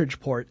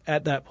cartridge port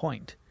at that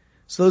point.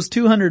 So those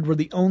 200 were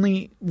the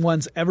only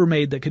ones ever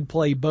made that could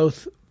play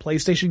both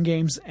PlayStation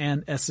games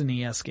and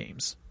SNES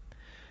games.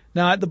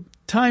 Now, at the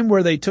time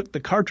where they took the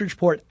cartridge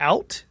port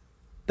out,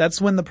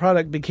 that's when the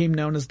product became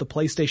known as the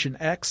PlayStation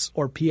X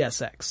or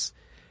PSX.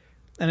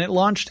 And it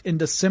launched in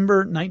December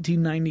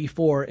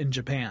 1994 in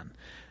Japan.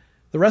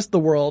 The rest of the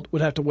world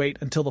would have to wait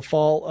until the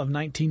fall of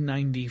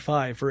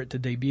 1995 for it to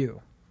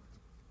debut.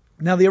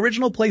 Now, the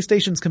original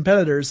PlayStation's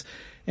competitors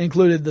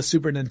included the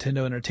Super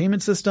Nintendo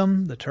Entertainment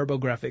System, the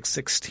TurboGrafx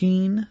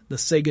 16, the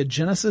Sega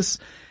Genesis,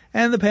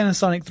 and the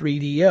Panasonic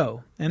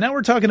 3DO. And now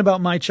we're talking about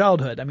my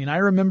childhood. I mean, I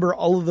remember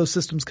all of those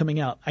systems coming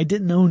out. I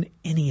didn't own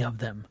any of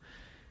them.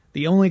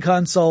 The only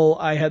console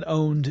I had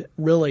owned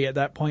really at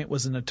that point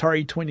was an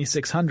Atari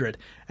 2600.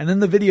 And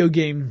then the video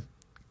game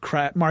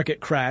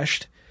market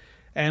crashed.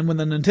 And when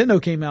the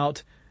Nintendo came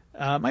out,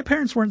 my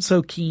parents weren't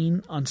so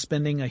keen on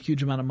spending a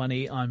huge amount of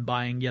money on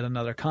buying yet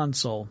another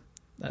console.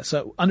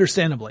 So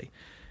understandably.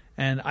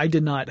 And I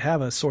did not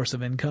have a source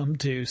of income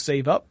to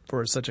save up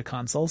for such a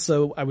console.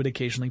 So I would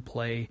occasionally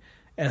play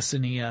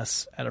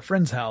SNES at a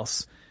friend's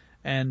house.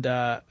 And,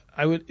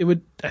 I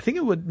think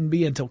it wouldn't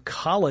be until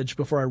college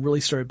before I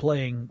really started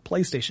playing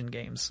PlayStation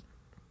games.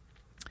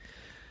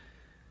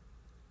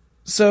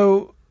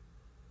 So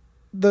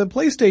the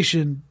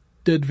PlayStation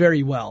did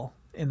very well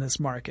in this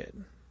market,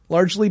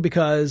 largely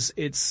because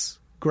its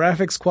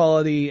graphics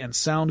quality and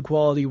sound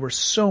quality were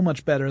so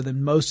much better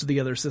than most of the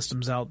other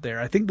systems out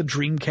there. I think the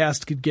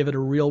Dreamcast could give it a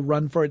real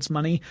run for its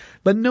money,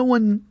 but no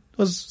one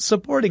was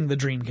supporting the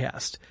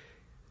Dreamcast,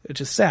 which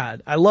is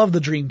sad. I love the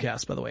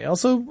Dreamcast, by the way.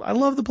 Also, I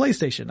love the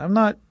PlayStation. I'm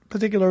not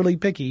particularly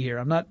picky here.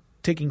 I'm not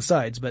taking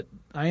sides, but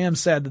I am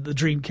sad that the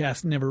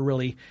Dreamcast never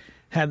really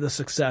had the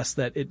success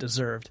that it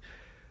deserved.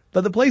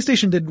 But the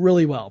PlayStation did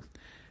really well,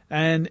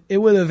 and it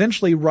would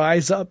eventually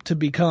rise up to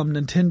become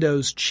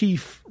Nintendo's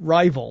chief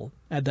rival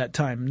at that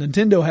time.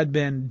 Nintendo had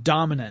been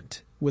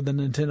dominant with the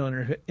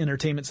Nintendo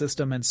Entertainment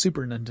System and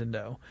Super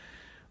Nintendo,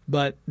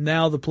 but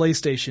now the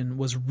PlayStation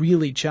was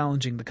really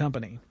challenging the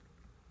company.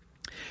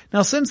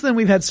 Now, since then,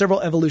 we've had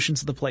several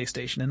evolutions of the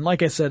PlayStation, and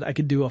like I said, I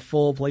could do a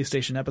full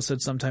PlayStation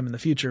episode sometime in the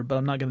future, but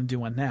I'm not going to do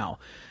one now.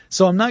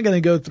 So I'm not going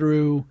to go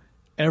through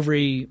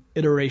every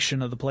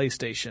iteration of the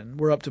PlayStation.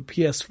 We're up to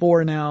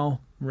PS4 now.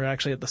 We're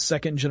actually at the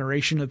second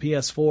generation of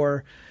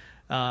PS4,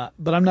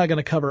 but I'm not going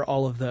to cover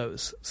all of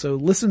those. So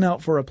listen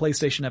out for a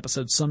PlayStation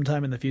episode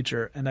sometime in the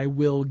future, and I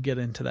will get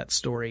into that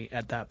story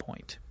at that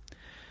point.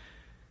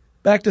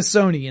 Back to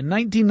Sony. In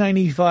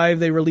 1995,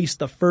 they released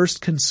the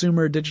first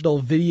consumer digital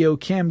video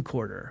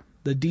camcorder,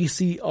 the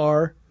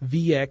DCR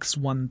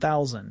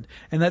VX1000.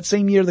 And that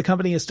same year, the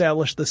company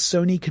established the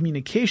Sony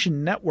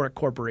Communication Network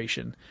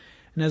Corporation.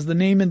 And as the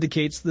name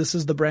indicates, this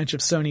is the branch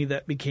of Sony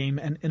that became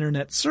an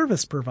internet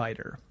service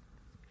provider.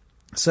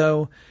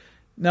 So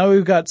now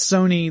we've got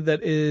Sony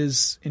that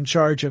is in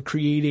charge of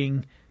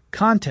creating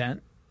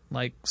content,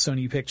 like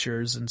Sony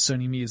Pictures and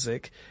Sony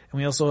Music. And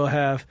we also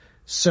have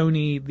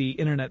Sony, the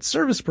internet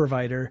service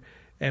provider,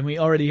 and we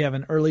already have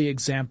an early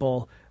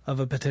example of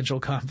a potential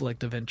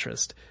conflict of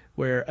interest,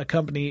 where a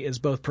company is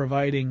both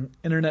providing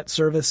internet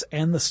service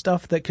and the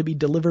stuff that could be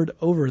delivered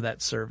over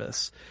that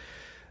service.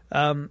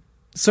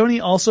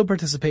 Sony also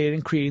participated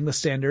in creating the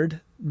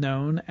standard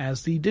known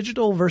as the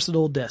Digital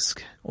Versatile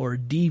Disc, or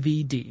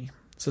DVD.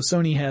 So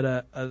Sony had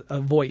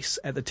a voice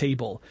at the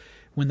table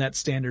when that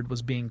standard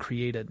was being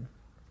created.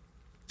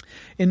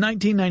 In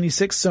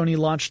 1996, Sony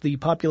launched the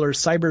popular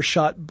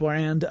CyberShot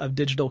brand of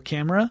digital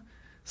camera,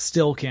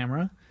 still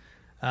camera.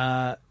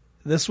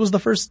 This was the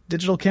first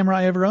digital camera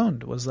I ever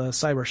owned, was a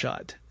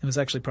CyberShot. It was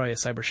actually probably a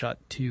CyberShot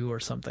 2 or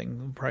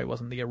something. It probably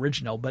wasn't the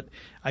original, but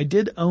I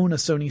did own a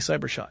Sony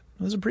CyberShot.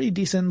 It was a pretty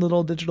decent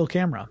little digital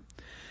camera.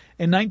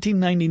 In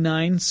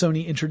 1999,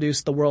 Sony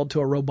introduced the world to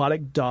a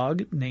robotic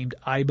dog named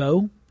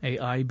Aibo,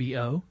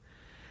 A-I-B-O.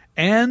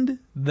 And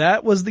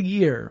that was the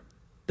year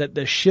that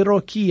the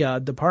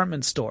Shirokiya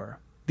department store,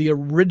 the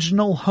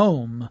original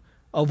home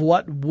of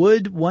what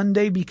would one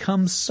day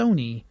become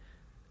Sony,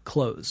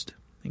 closed.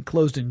 It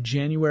closed in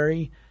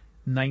January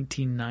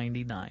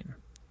 1999.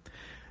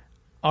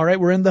 All right,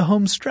 we're in the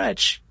home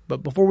stretch,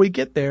 but before we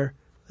get there,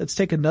 let's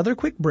take another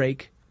quick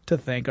break to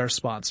thank our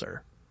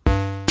sponsor.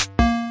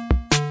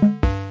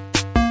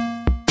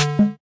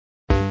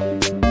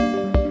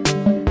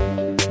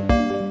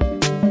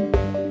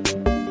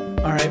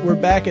 We're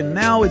back, and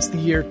now it's the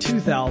year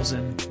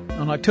 2000.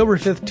 On October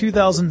 5th,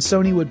 2000,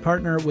 Sony would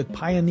partner with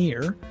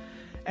Pioneer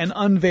and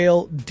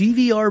unveil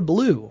DVR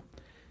Blue.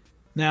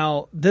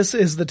 Now, this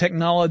is the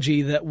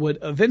technology that would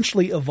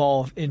eventually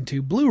evolve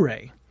into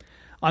Blu-ray.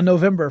 On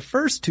November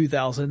 1st,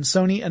 2000,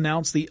 Sony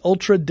announced the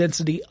Ultra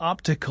Density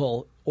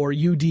Optical, or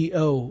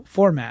UDO,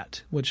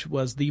 format, which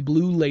was the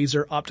blue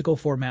laser optical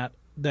format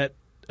that,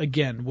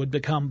 again, would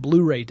become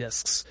Blu-ray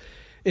discs.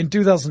 In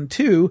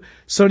 2002,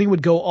 Sony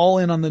would go all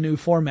in on the new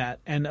format,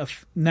 and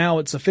now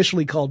it's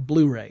officially called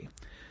Blu-ray.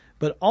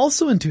 But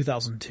also in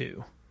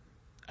 2002,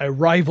 a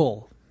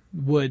rival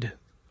would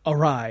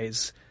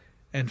arise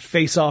and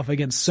face off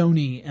against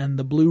Sony and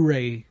the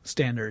Blu-ray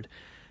standard.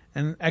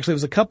 And actually, it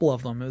was a couple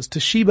of them. It was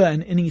Toshiba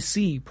and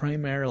NEC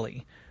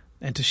primarily.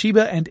 And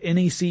Toshiba and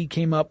NEC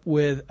came up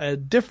with a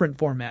different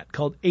format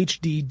called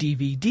HD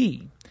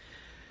DVD.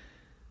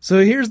 So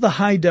here's the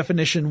high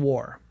definition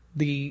war.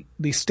 The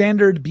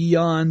standard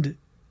beyond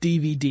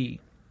DVD.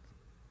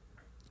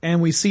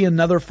 and we see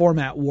another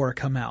format war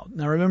come out.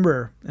 Now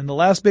remember, in the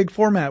last big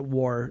format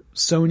war,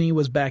 Sony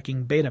was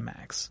backing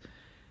Betamax,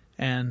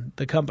 and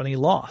the company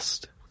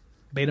lost.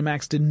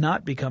 Betamax did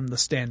not become the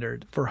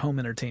standard for home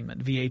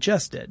entertainment.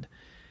 VHS did.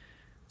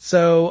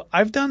 So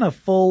I've done a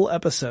full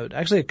episode,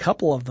 actually a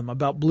couple of them,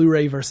 about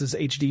Blu-ray versus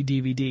HD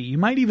DVD. You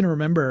might even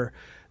remember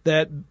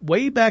that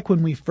way back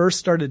when we first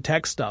started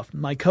Tech Stuff,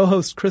 my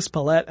co-host Chris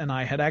Paulette and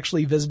I had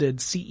actually visited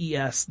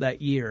CES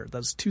that year. That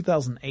was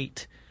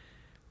 2008.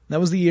 That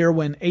was the year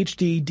when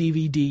HD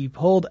DVD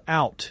pulled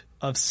out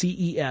of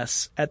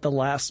CES at the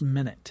last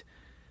minute,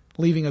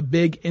 leaving a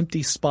big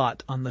empty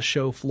spot on the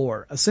show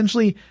floor.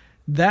 Essentially,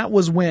 that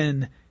was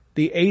when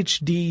the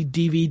HD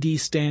DVD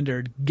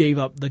standard gave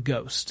up the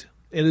ghost.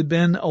 It had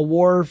been a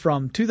war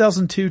from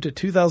 2002 to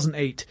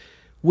 2008.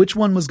 Which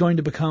one was going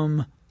to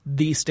become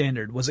the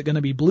standard? Was it going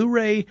to be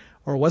Blu-ray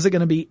or was it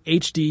going to be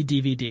HD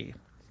DVD?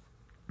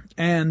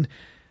 And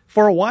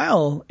for a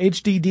while,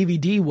 HD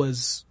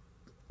DVD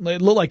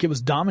it looked like it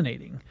was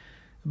dominating,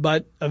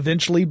 but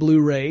eventually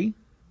Blu-ray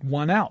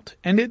won out.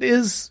 And it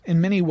is,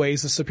 in many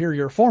ways, a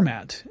superior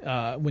format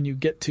when you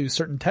get to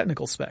certain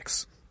technical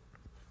specs.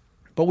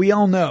 But we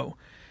all know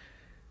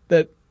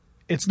that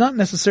it's not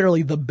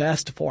necessarily the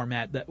best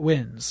format that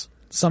wins.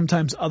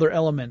 Sometimes other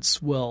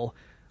elements will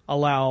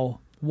allow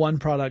one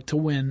product to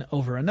win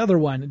over another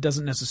one. It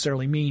doesn't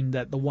necessarily mean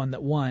that the one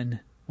that won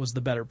was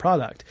the better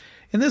product.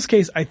 In this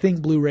case, I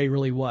think Blu-ray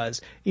really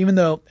was, even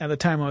though at the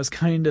time I was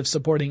kind of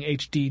supporting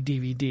HD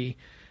DVD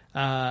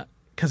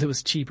because it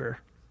was cheaper.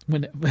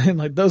 When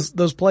like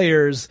those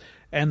players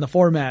and the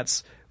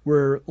formats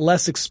were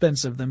less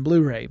expensive than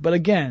Blu-ray. But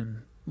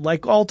again,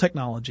 like all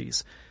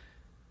technologies,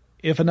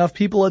 if enough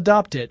people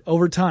adopt it,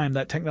 over time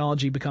that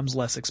technology becomes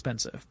less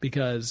expensive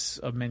because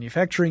of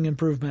manufacturing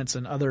improvements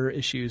and other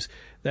issues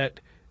that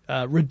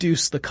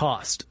reduce the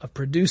cost of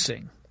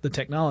producing the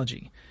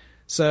technology.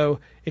 So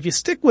if you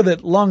stick with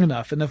it long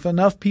enough and if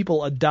enough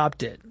people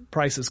adopt it,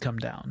 prices come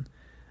down.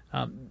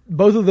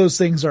 Both of those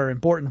things are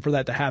important for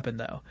that to happen,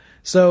 though.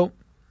 So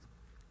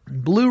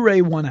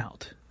Blu-ray won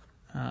out.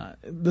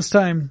 This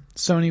time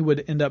Sony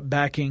would end up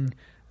backing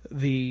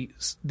the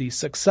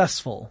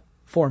successful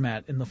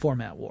format in the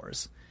format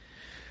wars.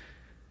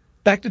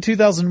 Back to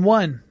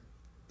 2001,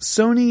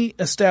 Sony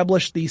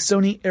established the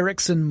Sony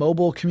Ericsson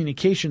Mobile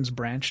Communications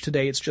branch.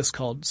 Today it's just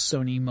called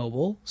Sony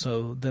Mobile.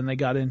 So then they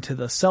got into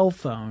the cell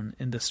phone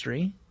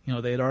industry. You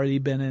know, they had already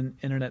been in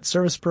internet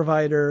service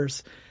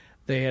providers.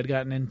 They had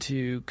gotten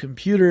into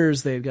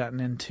computers. They had gotten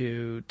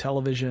into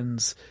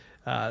televisions.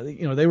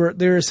 They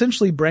were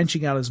essentially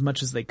branching out as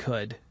much as they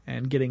could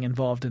and getting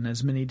involved in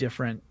as many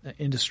different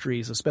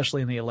industries,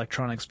 especially in the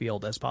electronics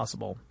field, as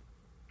possible.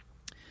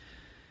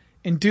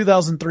 In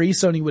 2003,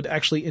 Sony would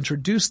actually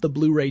introduce the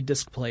Blu-ray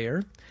disc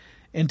player.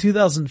 In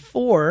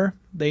 2004,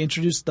 they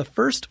introduced the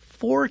first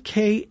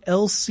 4K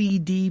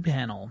LCD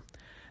panel.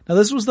 Now,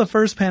 this was the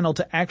first panel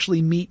to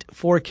actually meet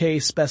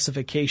 4K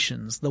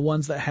specifications, the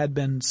ones that had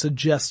been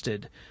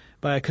suggested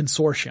by a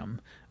consortium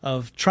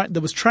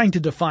that was trying to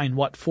define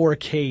what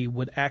 4K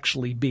would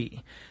actually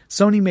be.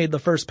 Sony made the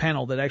first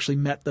panel that actually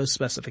met those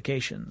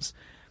specifications.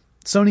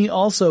 Sony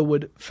also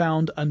would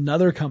found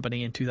another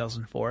company in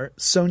 2004,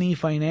 Sony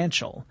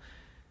Financial,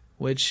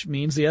 which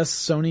means, yes,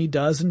 Sony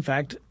does in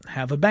fact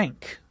have a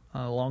bank,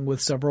 along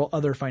with several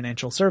other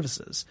financial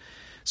services.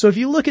 So if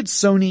you look at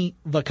Sony,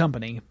 the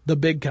company, the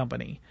big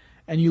company,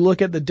 and you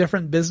look at the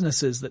different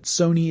businesses that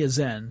Sony is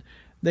in,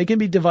 they can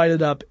be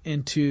divided up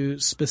into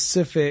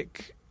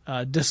specific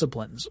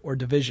disciplines or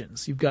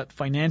divisions. You've got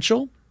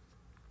financial,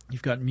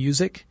 you've got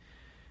music,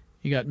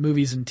 you got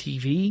movies and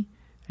TV,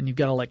 and you've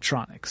got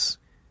electronics.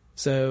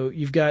 So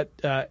you've got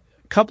a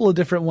couple of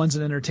different ones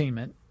in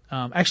entertainment.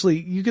 Actually,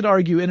 you could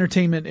argue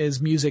entertainment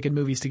is music and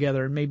movies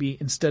together, and maybe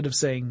instead of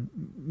saying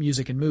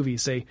music and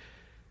movies, say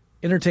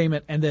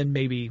entertainment and then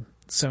maybe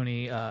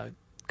Sony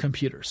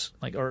computers,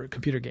 or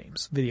computer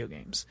games, video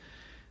games.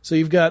 So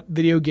you've got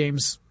video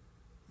games,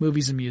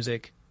 movies and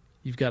music,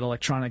 you've got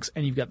electronics,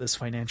 and you've got this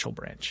financial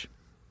branch.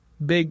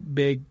 Big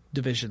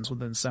divisions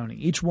within Sony,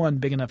 each one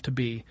big enough to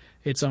be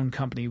its own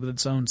company with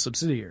its own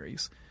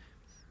subsidiaries.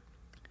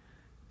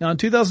 Now, in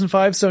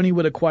 2005, Sony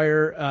would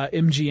acquire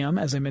MGM,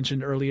 as I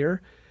mentioned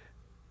earlier.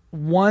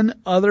 One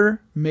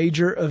other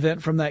major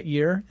event from that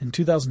year, in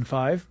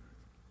 2005,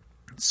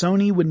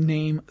 Sony would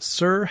name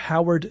Sir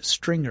Howard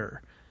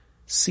Stringer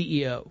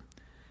CEO.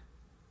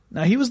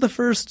 Now, he was the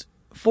first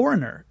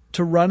foreigner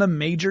to run a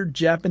major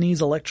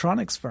Japanese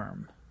electronics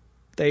firm.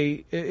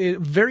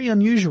 Very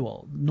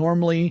unusual.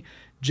 Normally,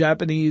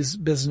 Japanese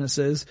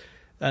businesses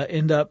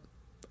end up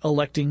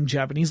electing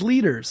Japanese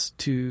leaders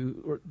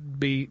to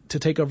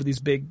take over these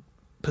big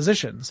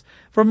positions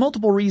for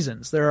multiple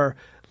reasons. There are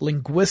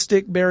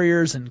linguistic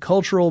barriers and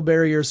cultural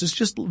barriers. There's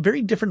just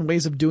very different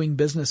ways of doing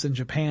business in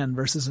Japan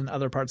versus in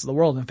other parts of the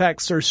world. In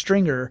fact, Sir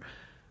Stringer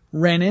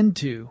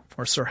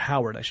or Sir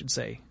Howard, I should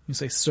say. You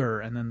say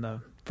Sir and then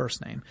the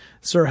first name.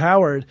 Sir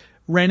Howard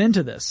ran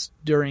into this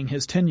during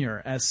his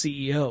tenure as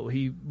CEO.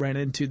 He ran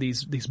into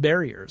these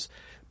barriers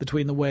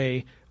between the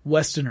way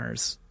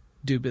Westerners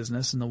do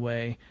business and the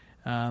way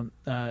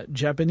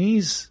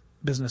Japanese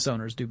business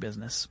owners do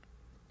business.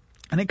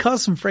 And it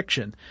caused some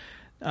friction.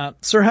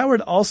 Sir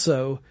Howard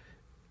also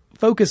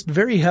focused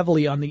very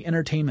heavily on the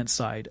entertainment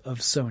side of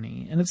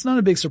Sony. And it's not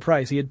a big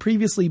surprise. He had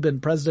previously been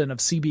president of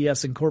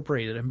CBS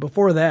Incorporated, and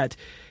before that,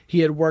 he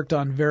had worked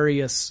on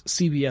various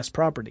CBS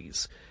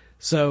properties.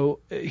 So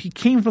he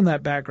came from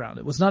that background.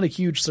 It was not a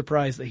huge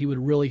surprise that he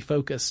would really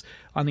focus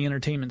on the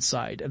entertainment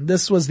side. And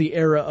this was the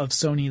era of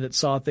Sony that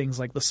saw things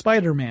like the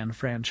Spider-Man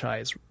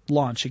franchise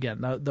launch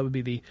again. That would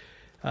be the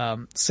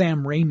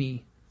Sam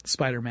Raimi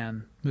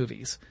Spider-Man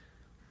movies.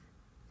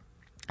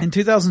 In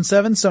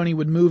 2007, Sony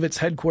would move its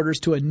headquarters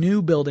to a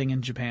new building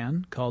in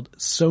Japan called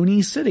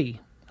Sony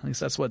City. At least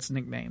that's what it's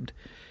nicknamed.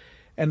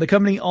 And the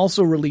company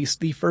also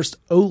released the first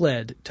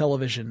OLED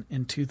television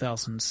in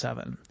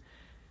 2007.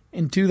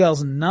 In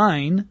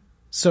 2009,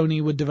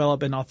 Sony would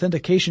develop an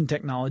authentication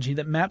technology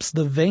that maps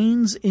the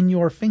veins in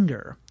your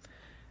finger.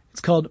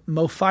 It's called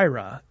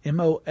Mofira,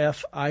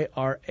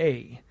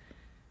 M-O-F-I-R-A.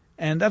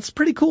 And that's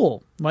pretty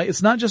cool, right?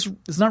 It's not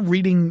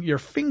reading your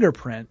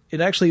fingerprint.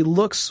 It actually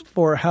looks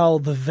for how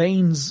the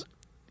veins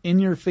in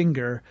your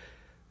finger,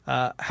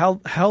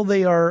 how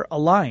they are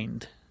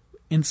aligned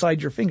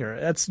inside your finger.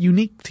 That's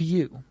unique to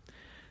you.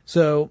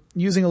 So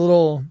using a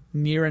little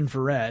near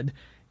infrared,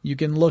 you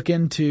can look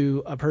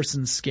into a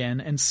person's skin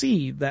and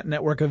see that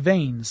network of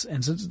veins.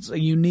 And since it's a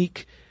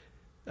unique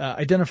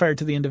identifier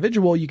to the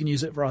individual, you can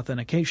use it for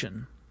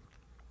authentication.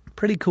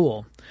 Pretty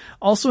cool.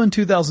 Also in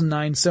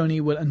 2009, Sony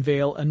would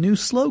unveil a new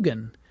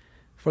slogan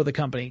for the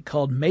company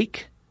called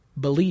Make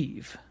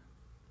Believe.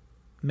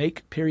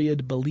 Make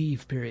period,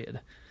 believe period.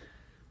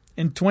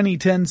 In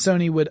 2010,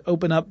 Sony would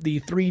open up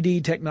the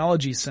 3D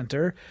Technology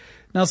Center.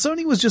 Now,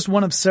 Sony was just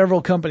one of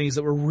several companies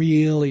that were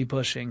really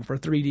pushing for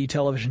 3D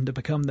television to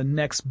become the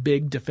next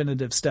big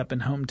definitive step in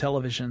home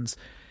televisions.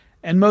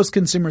 And most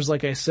consumers,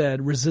 like I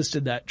said,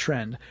 resisted that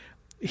trend.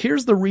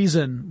 Here's the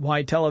reason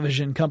why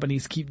television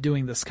companies keep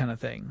doing this kind of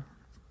thing.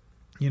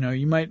 You know,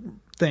 you might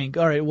think,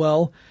 all right,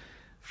 well,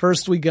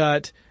 first we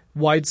got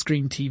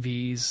widescreen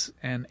TVs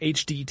and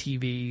HD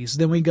TVs.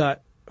 Then we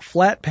got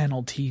flat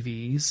panel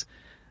TVs.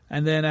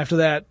 And then after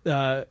that,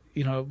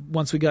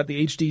 once we got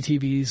the HD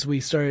TVs, we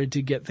started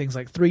to get things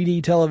like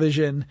 3D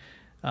television,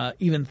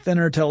 even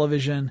thinner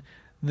television.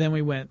 Then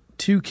we went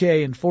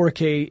 2K and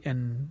 4K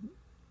and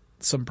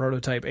some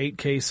prototype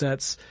 8K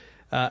sets,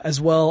 as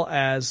well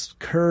as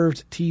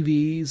curved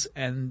TVs.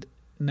 And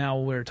now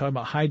we're talking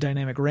about high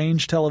dynamic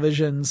range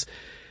televisions.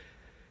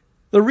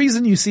 The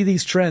reason you see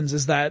these trends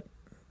is that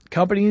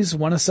companies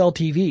want to sell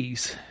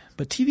TVs,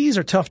 but TVs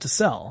are tough to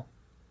sell,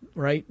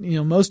 right? You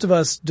know, most of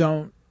us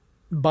don't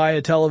buy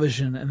a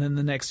television and then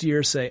the next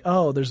year say,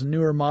 oh, there's a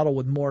newer model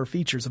with more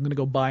features. I'm going to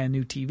go buy a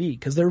new TV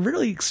because they're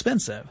really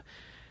expensive.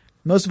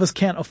 Most of us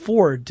can't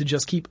afford to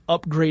just keep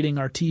upgrading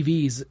our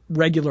TVs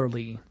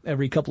regularly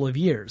every couple of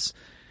years.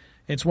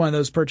 It's one of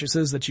those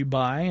purchases that you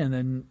buy and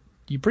then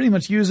you pretty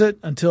much use it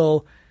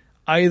until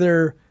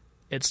either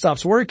it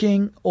stops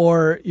working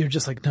or you're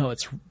just like, no,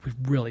 we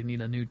really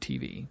need a new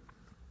TV.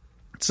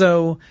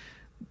 So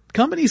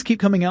companies keep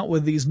coming out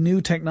with these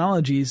new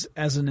technologies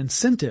as an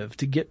incentive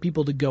to get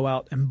people to go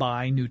out and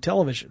buy new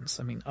televisions.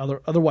 I mean,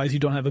 otherwise you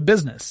don't have a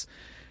business.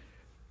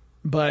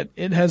 But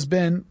it has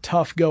been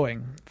tough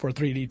going for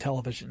 3D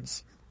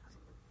televisions.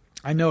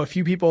 I know a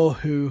few people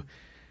who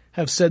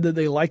have said that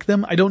they like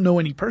them. I don't know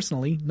any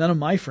personally. None of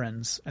my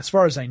friends, as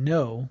far as I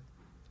know,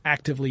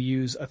 actively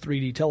use a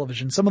 3D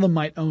television. Some of them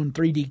might own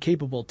 3D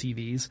capable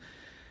TVs.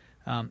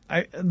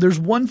 There's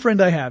one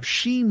friend I have.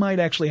 She might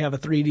actually have a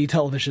 3D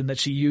television that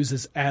she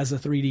uses as a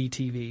 3D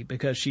TV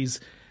because she's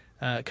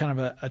kind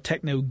of a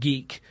techno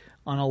geek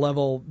on a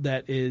level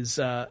that is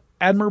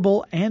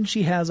admirable, and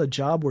she has a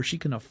job where she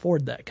can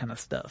afford that kind of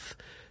stuff.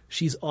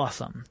 She's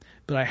awesome.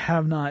 But I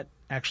have not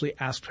actually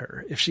asked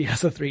her if she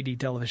has a 3D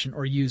television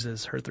or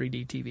uses her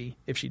 3D TV,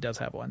 if she does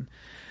have one.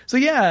 So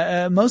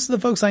yeah, most of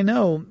the folks I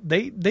know,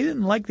 they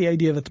didn't like the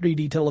idea of a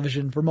 3D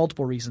television for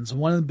multiple reasons.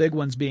 One of the big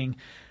ones being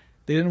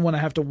they didn't want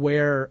to have to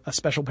wear a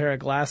special pair of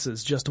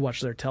glasses just to watch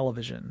their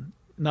television.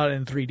 Not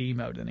in 3D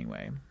mode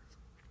anyway.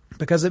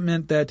 Because it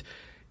meant that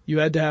you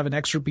had to have an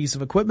extra piece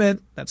of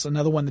equipment. That's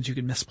another one that you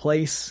could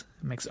misplace.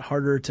 It makes it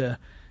harder to,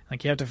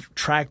 like, you have to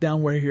track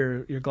down where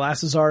your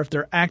glasses are. If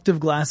they're active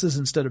glasses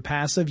instead of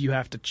passive, you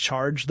have to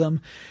charge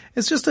them.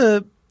 It's just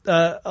a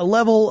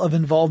level of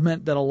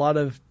involvement that a lot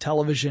of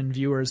television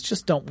viewers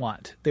just don't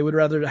want. They would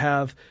rather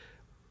have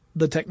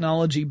the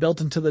technology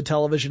built into the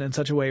television in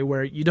such a way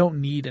where you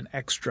don't need an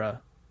extra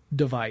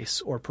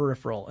device or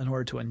peripheral in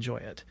order to enjoy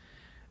it.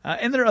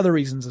 And there are other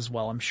reasons as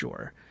well, I'm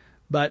sure.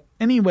 But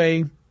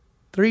anyway,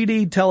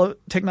 3D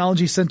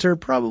Technology Center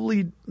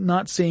probably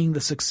not seeing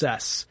the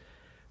success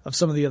of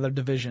some of the other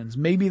divisions.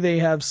 Maybe they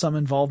have some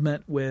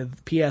involvement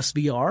with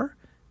PSVR,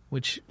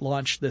 which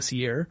launched this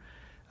year,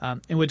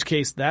 in which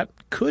case that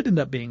could end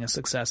up being a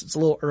success. It's a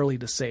little early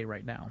to say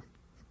right now.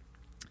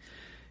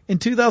 In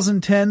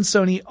 2010,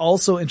 Sony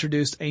also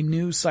introduced a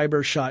new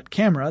CyberShot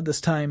camera, this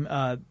time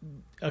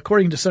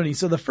according to Sony.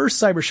 So the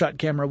first CyberShot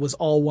camera was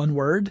all one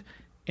word.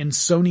 in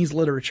Sony's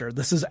literature.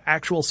 This is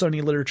actual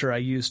Sony literature I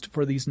used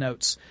for these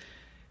notes.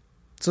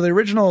 So the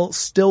original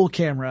still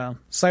camera,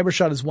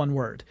 Cybershot is one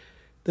word.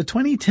 The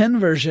 2010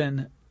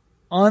 version,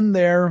 on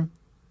their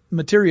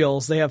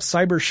materials, they have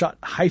Cybershot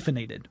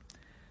hyphenated.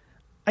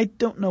 I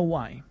don't know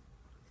why.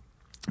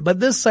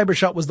 But this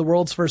Cybershot was the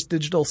world's first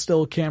digital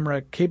still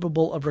camera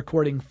capable of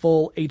recording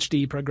full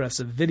HD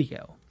progressive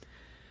video.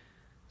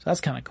 So that's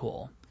kind of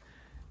cool.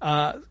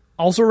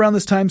 Also around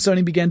this time,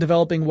 Sony began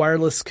developing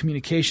wireless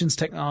communications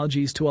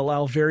technologies to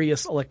allow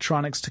various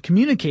electronics to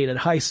communicate at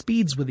high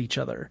speeds with each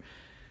other.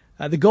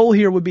 The goal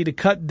here would be to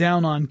cut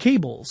down on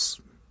cables,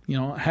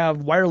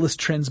 have wireless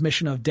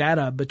transmission of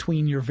data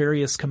between your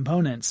various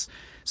components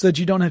so that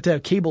you don't have to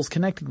have cables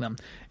connecting them.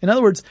 In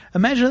other words,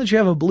 imagine that you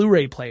have a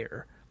Blu-ray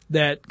player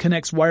that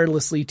connects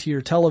wirelessly to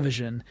your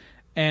television,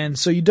 and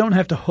so you don't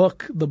have to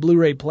hook the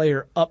Blu-ray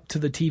player up to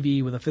the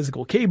TV with a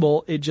physical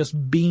cable. It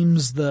just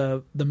beams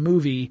the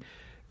movie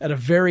at a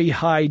very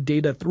high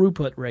data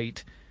throughput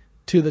rate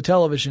to the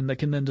television that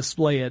can then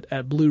display it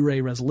at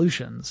Blu-ray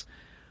resolutions.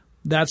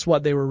 That's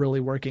what they were really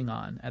working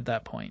on at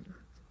that point.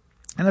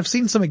 And I've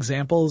seen some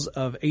examples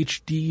of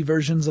HD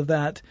versions of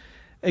that.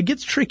 It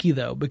gets tricky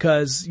though,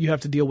 because you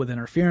have to deal with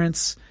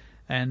interference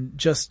and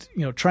just,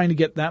 trying to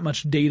get that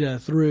much data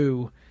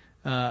through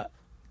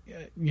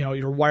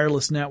your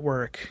wireless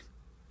network,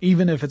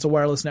 even if it's a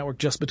wireless network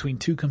just between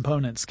two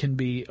components, can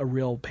be a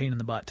real pain in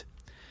the butt.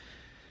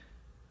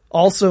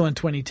 Also in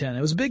 2010,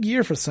 it was a big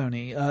year for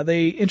Sony.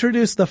 They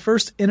introduced the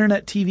first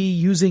internet TV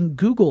using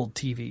Google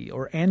TV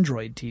or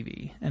Android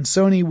TV, and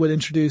Sony would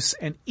introduce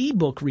an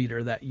ebook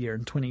reader that year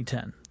in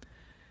 2010.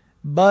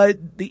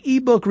 But the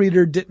ebook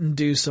reader didn't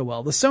do so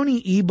well. The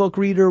Sony ebook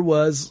reader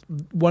was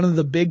one of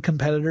the big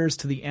competitors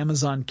to the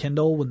Amazon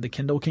Kindle when the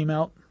Kindle came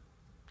out.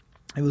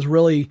 It was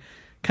really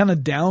kind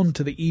of down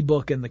to the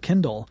ebook and the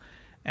Kindle.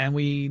 And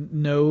we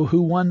know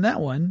who won that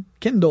one.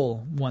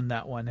 Kindle won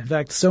that one. In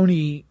fact,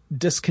 Sony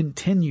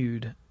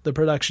discontinued the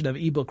production of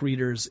ebook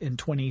readers in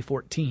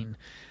 2014,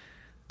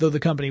 though the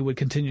company would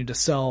continue to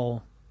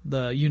sell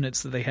the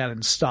units that they had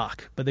in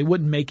stock, but they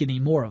wouldn't make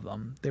any more of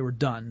them. They were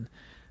done.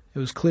 It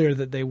was clear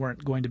that they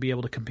weren't going to be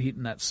able to compete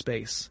in that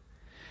space.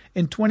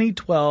 In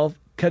 2012,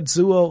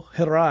 Kazuo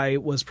Hirai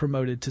was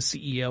promoted to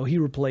CEO. He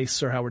replaced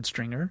Sir Howard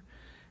Stringer.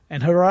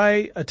 And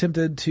Hirai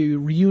attempted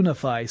to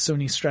reunify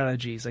Sony's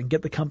strategies and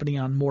get the company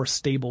on more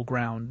stable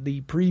ground.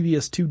 The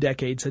previous 2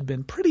 decades had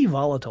been pretty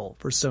volatile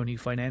for Sony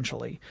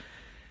financially.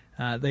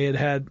 They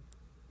had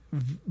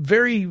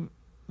very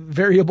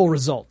variable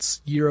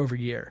results year over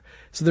year.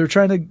 So they were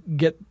trying to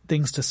get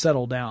things to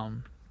settle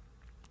down.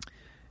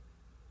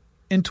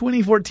 In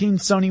 2014,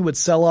 Sony would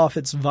sell off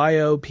its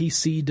Vio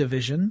PC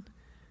division.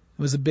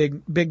 It was a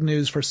big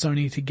news for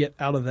Sony to get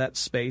out of that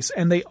space.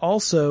 And they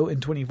also, in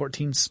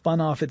 2014, spun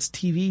off its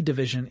TV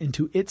division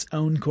into its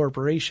own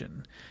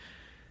corporation.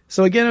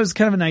 So again, it was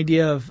kind of an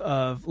idea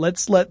of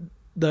let's let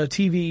the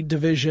TV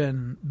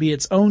division be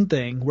its own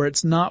thing where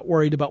it's not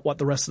worried about what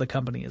the rest of the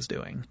company is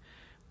doing.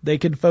 They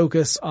can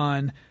focus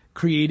on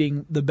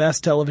creating the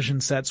best television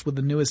sets with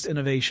the newest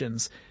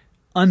innovations,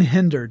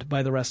 unhindered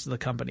by the rest of the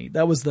company.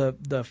 That was the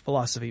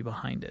philosophy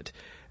behind it.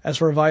 As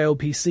for Vio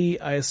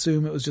PC, I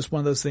assume it was just one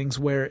of those things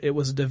where it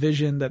was a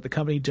division that the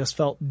company just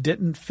felt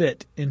didn't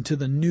fit into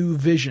the new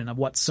vision of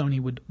what Sony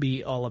would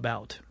be all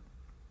about.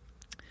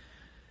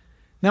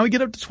 Now we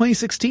get up to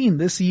 2016,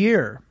 this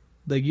year,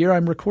 the year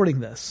I'm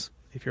recording this.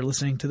 If you're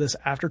listening to this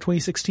after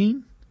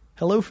 2016,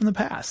 hello from the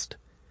past.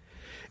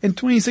 In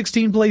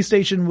 2016,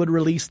 PlayStation would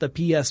release the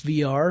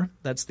PSVR,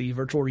 that's the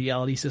virtual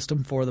reality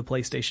system for the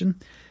PlayStation.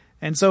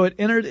 And so it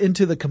entered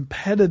into the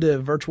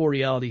competitive virtual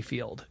reality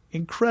field.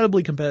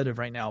 Incredibly competitive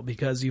right now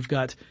because you've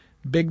got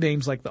big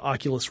names like the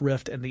Oculus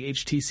Rift and the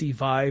HTC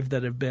Vive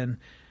that have been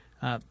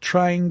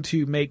trying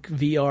to make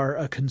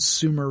VR a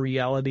consumer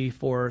reality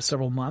for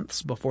several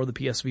months before the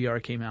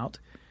PSVR came out.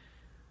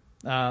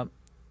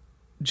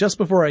 Just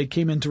before I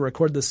came in to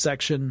record this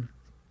section,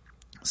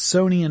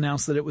 Sony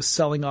announced that it was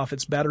selling off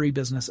its battery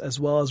business as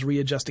well as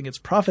readjusting its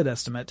profit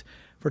estimate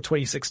for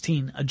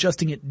 2016,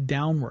 adjusting it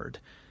downward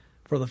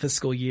for the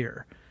fiscal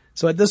year.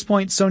 So at this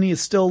point, Sony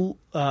is still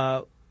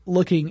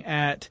looking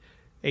at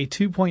a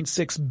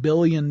 $2.6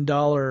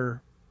 billion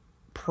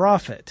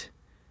profit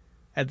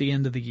at the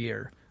end of the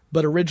year.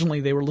 But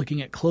originally they were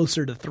looking at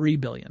closer to $3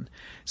 billion.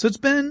 So it's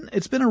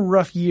been a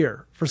rough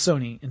year for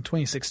Sony in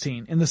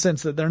 2016 in the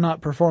sense that they're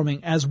not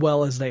performing as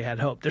well as they had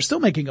hoped. They're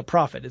still making a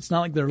profit. It's not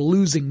like they're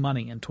losing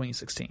money in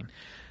 2016,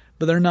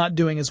 but they're not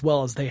doing as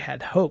well as they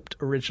had hoped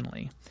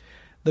originally.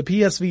 The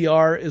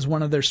PSVR is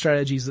one of their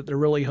strategies that they're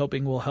really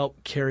hoping will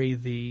help carry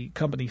the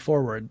company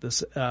forward.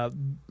 This,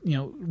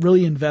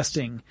 really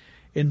investing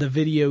in the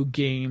video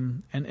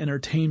game and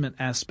entertainment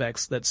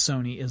aspects that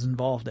Sony is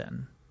involved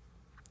in.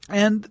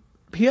 And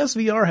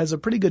PSVR has a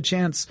pretty good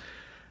chance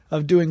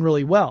of doing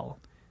really well.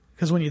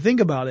 Because when you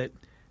think about it,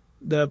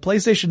 the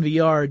PlayStation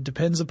VR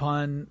depends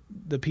upon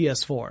the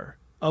PS4,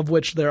 of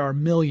which there are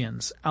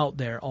millions out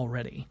there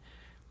already.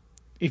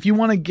 If you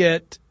want to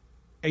get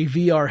a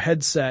VR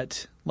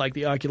headset like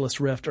the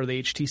Oculus Rift or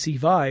the HTC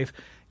Vive,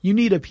 you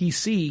need a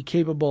PC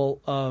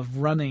capable of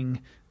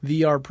running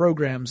VR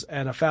programs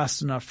at a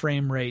fast enough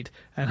frame rate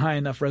and high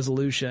enough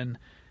resolution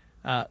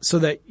so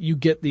that you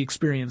get the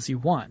experience you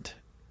want.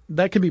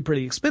 That can be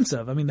pretty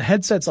expensive. I mean, the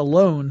headsets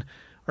alone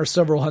are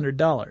several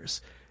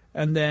 $100s.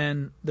 And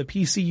then the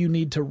PC you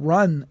need to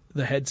run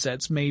the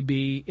headsets may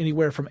be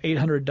anywhere from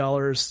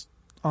 $800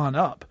 on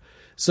up.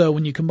 So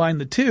when you combine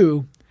the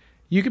two,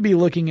 you could be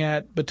looking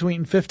at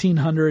between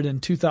 $1,500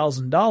 and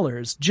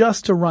 $2,000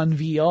 just to run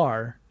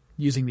VR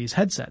using these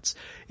headsets.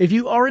 If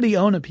you already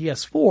own a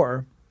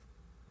PS4,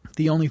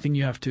 the only thing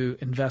you have to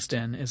invest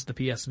in is the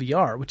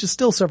PSVR, which is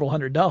still several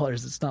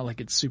 $100s. It's not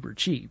like it's super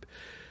cheap.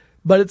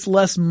 But it's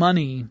less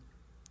money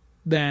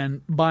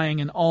than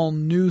buying an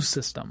all-new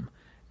system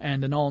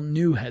and an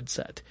all-new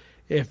headset.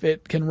 If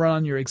it can run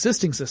on your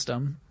existing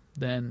system,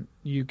 then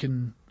you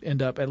can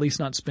end up at least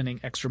not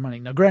spending extra money.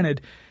 Now, granted,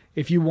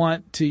 if you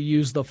want to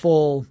use the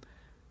full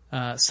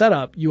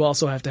setup, you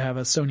also have to have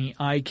a Sony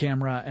Eye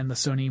camera and the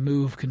Sony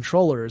Move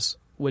controllers,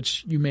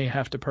 which you may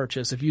have to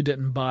purchase. If you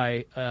didn't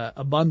buy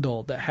a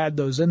bundle that had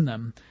those in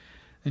them,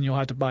 then you'll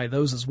have to buy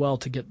those as well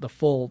to get the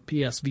full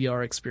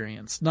PSVR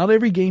experience. Not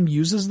every game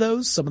uses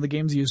those. Some of the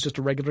games use just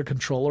a regular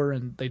controller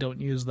and they don't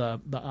use the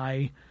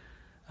Eye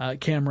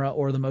camera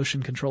or the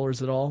motion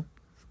controllers at all.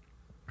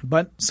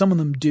 But some of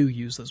them do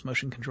use those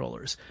motion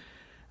controllers.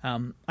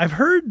 I've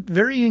heard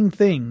varying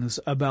things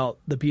about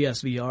the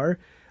PSVR.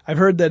 I've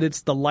heard that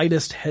it's the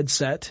lightest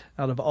headset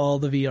out of all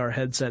the VR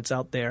headsets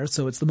out there,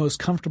 so it's the most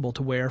comfortable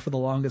to wear for the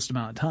longest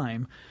amount of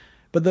time.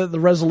 But the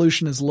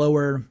resolution is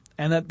lower,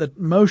 and that the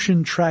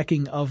motion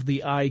tracking of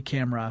the Eye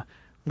camera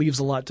leaves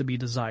a lot to be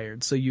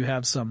desired. So you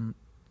have some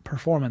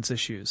performance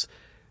issues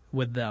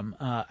with them.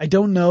 I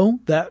don't know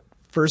that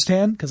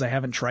firsthand because I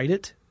haven't tried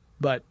it,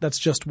 but that's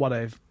just what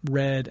I've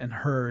read and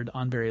heard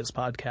on various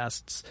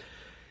podcasts.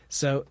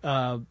 So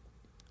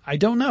I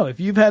don't know.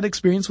 If you've had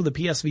experience with a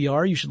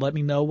PSVR, you should let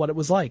me know what it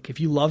was like. If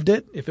you loved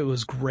it, if it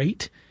was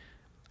great,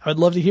 I would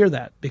love to hear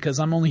that because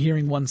I'm only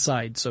hearing one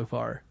side so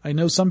far. I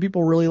know some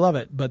people really love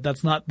it, but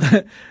that's not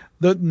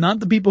not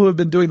the people who have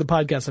been doing the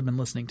podcast I've been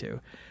listening to.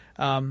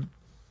 But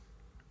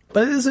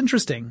it is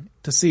interesting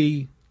to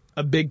see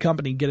a big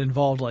company get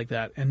involved like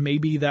that, and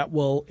maybe that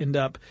will end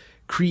up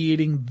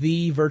creating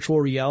the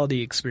virtual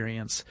reality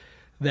experience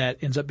that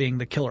ends up being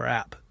the killer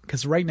app.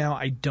 Because right now,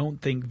 I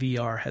don't think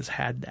VR has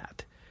had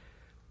that.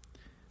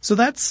 So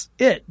that's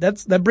it.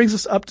 That brings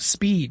us up to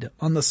speed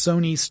on the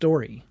Sony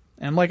story.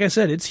 And like I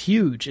said, it's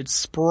huge. It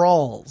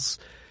sprawls.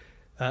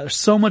 There's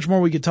so much more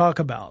we could talk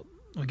about.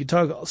 We could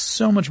talk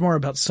so much more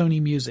about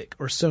Sony Music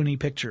or Sony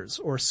Pictures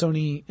or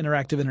Sony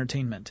Interactive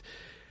Entertainment.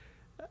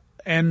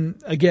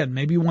 And again,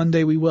 maybe one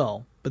day we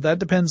will. But that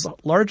depends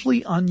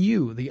largely on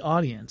you, the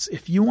audience.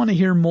 If you want to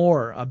hear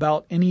more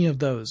about any of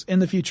those in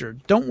the future,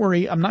 don't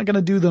worry. I'm not going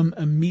to do them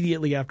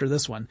immediately after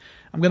this one.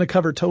 I'm going to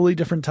cover totally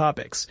different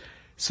topics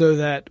so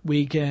that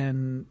we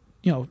can,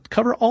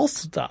 cover all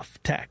stuff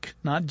tech,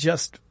 not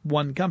just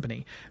one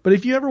company. But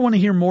if you ever want to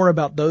hear more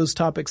about those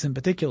topics in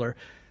particular,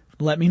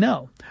 let me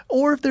know.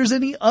 Or if there's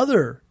any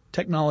other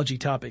technology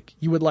topic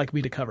you would like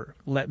me to cover,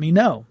 let me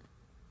know.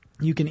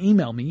 You can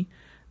email me.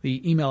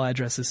 The email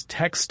address is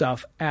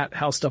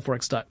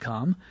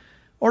techstuff@howstuffworks.com.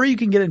 Or you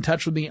can get in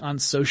touch with me on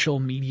social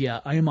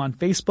media. I am on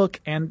Facebook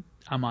and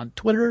I'm on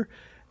Twitter.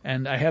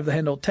 And I have the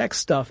handle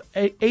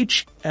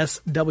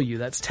TechStuffHSW.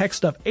 That's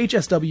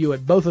TechStuffHSW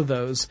at both of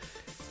those.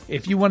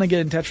 If you want to get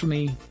in touch with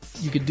me,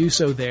 you can do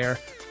so there.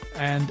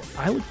 And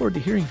I look forward to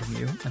hearing from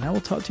you. And I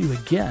will talk to you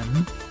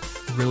again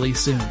really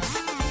soon.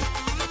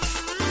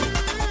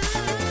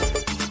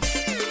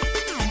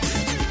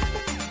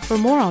 For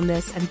more on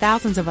this and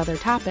thousands of other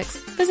topics,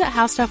 visit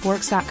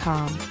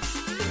HowStuffWorks.com.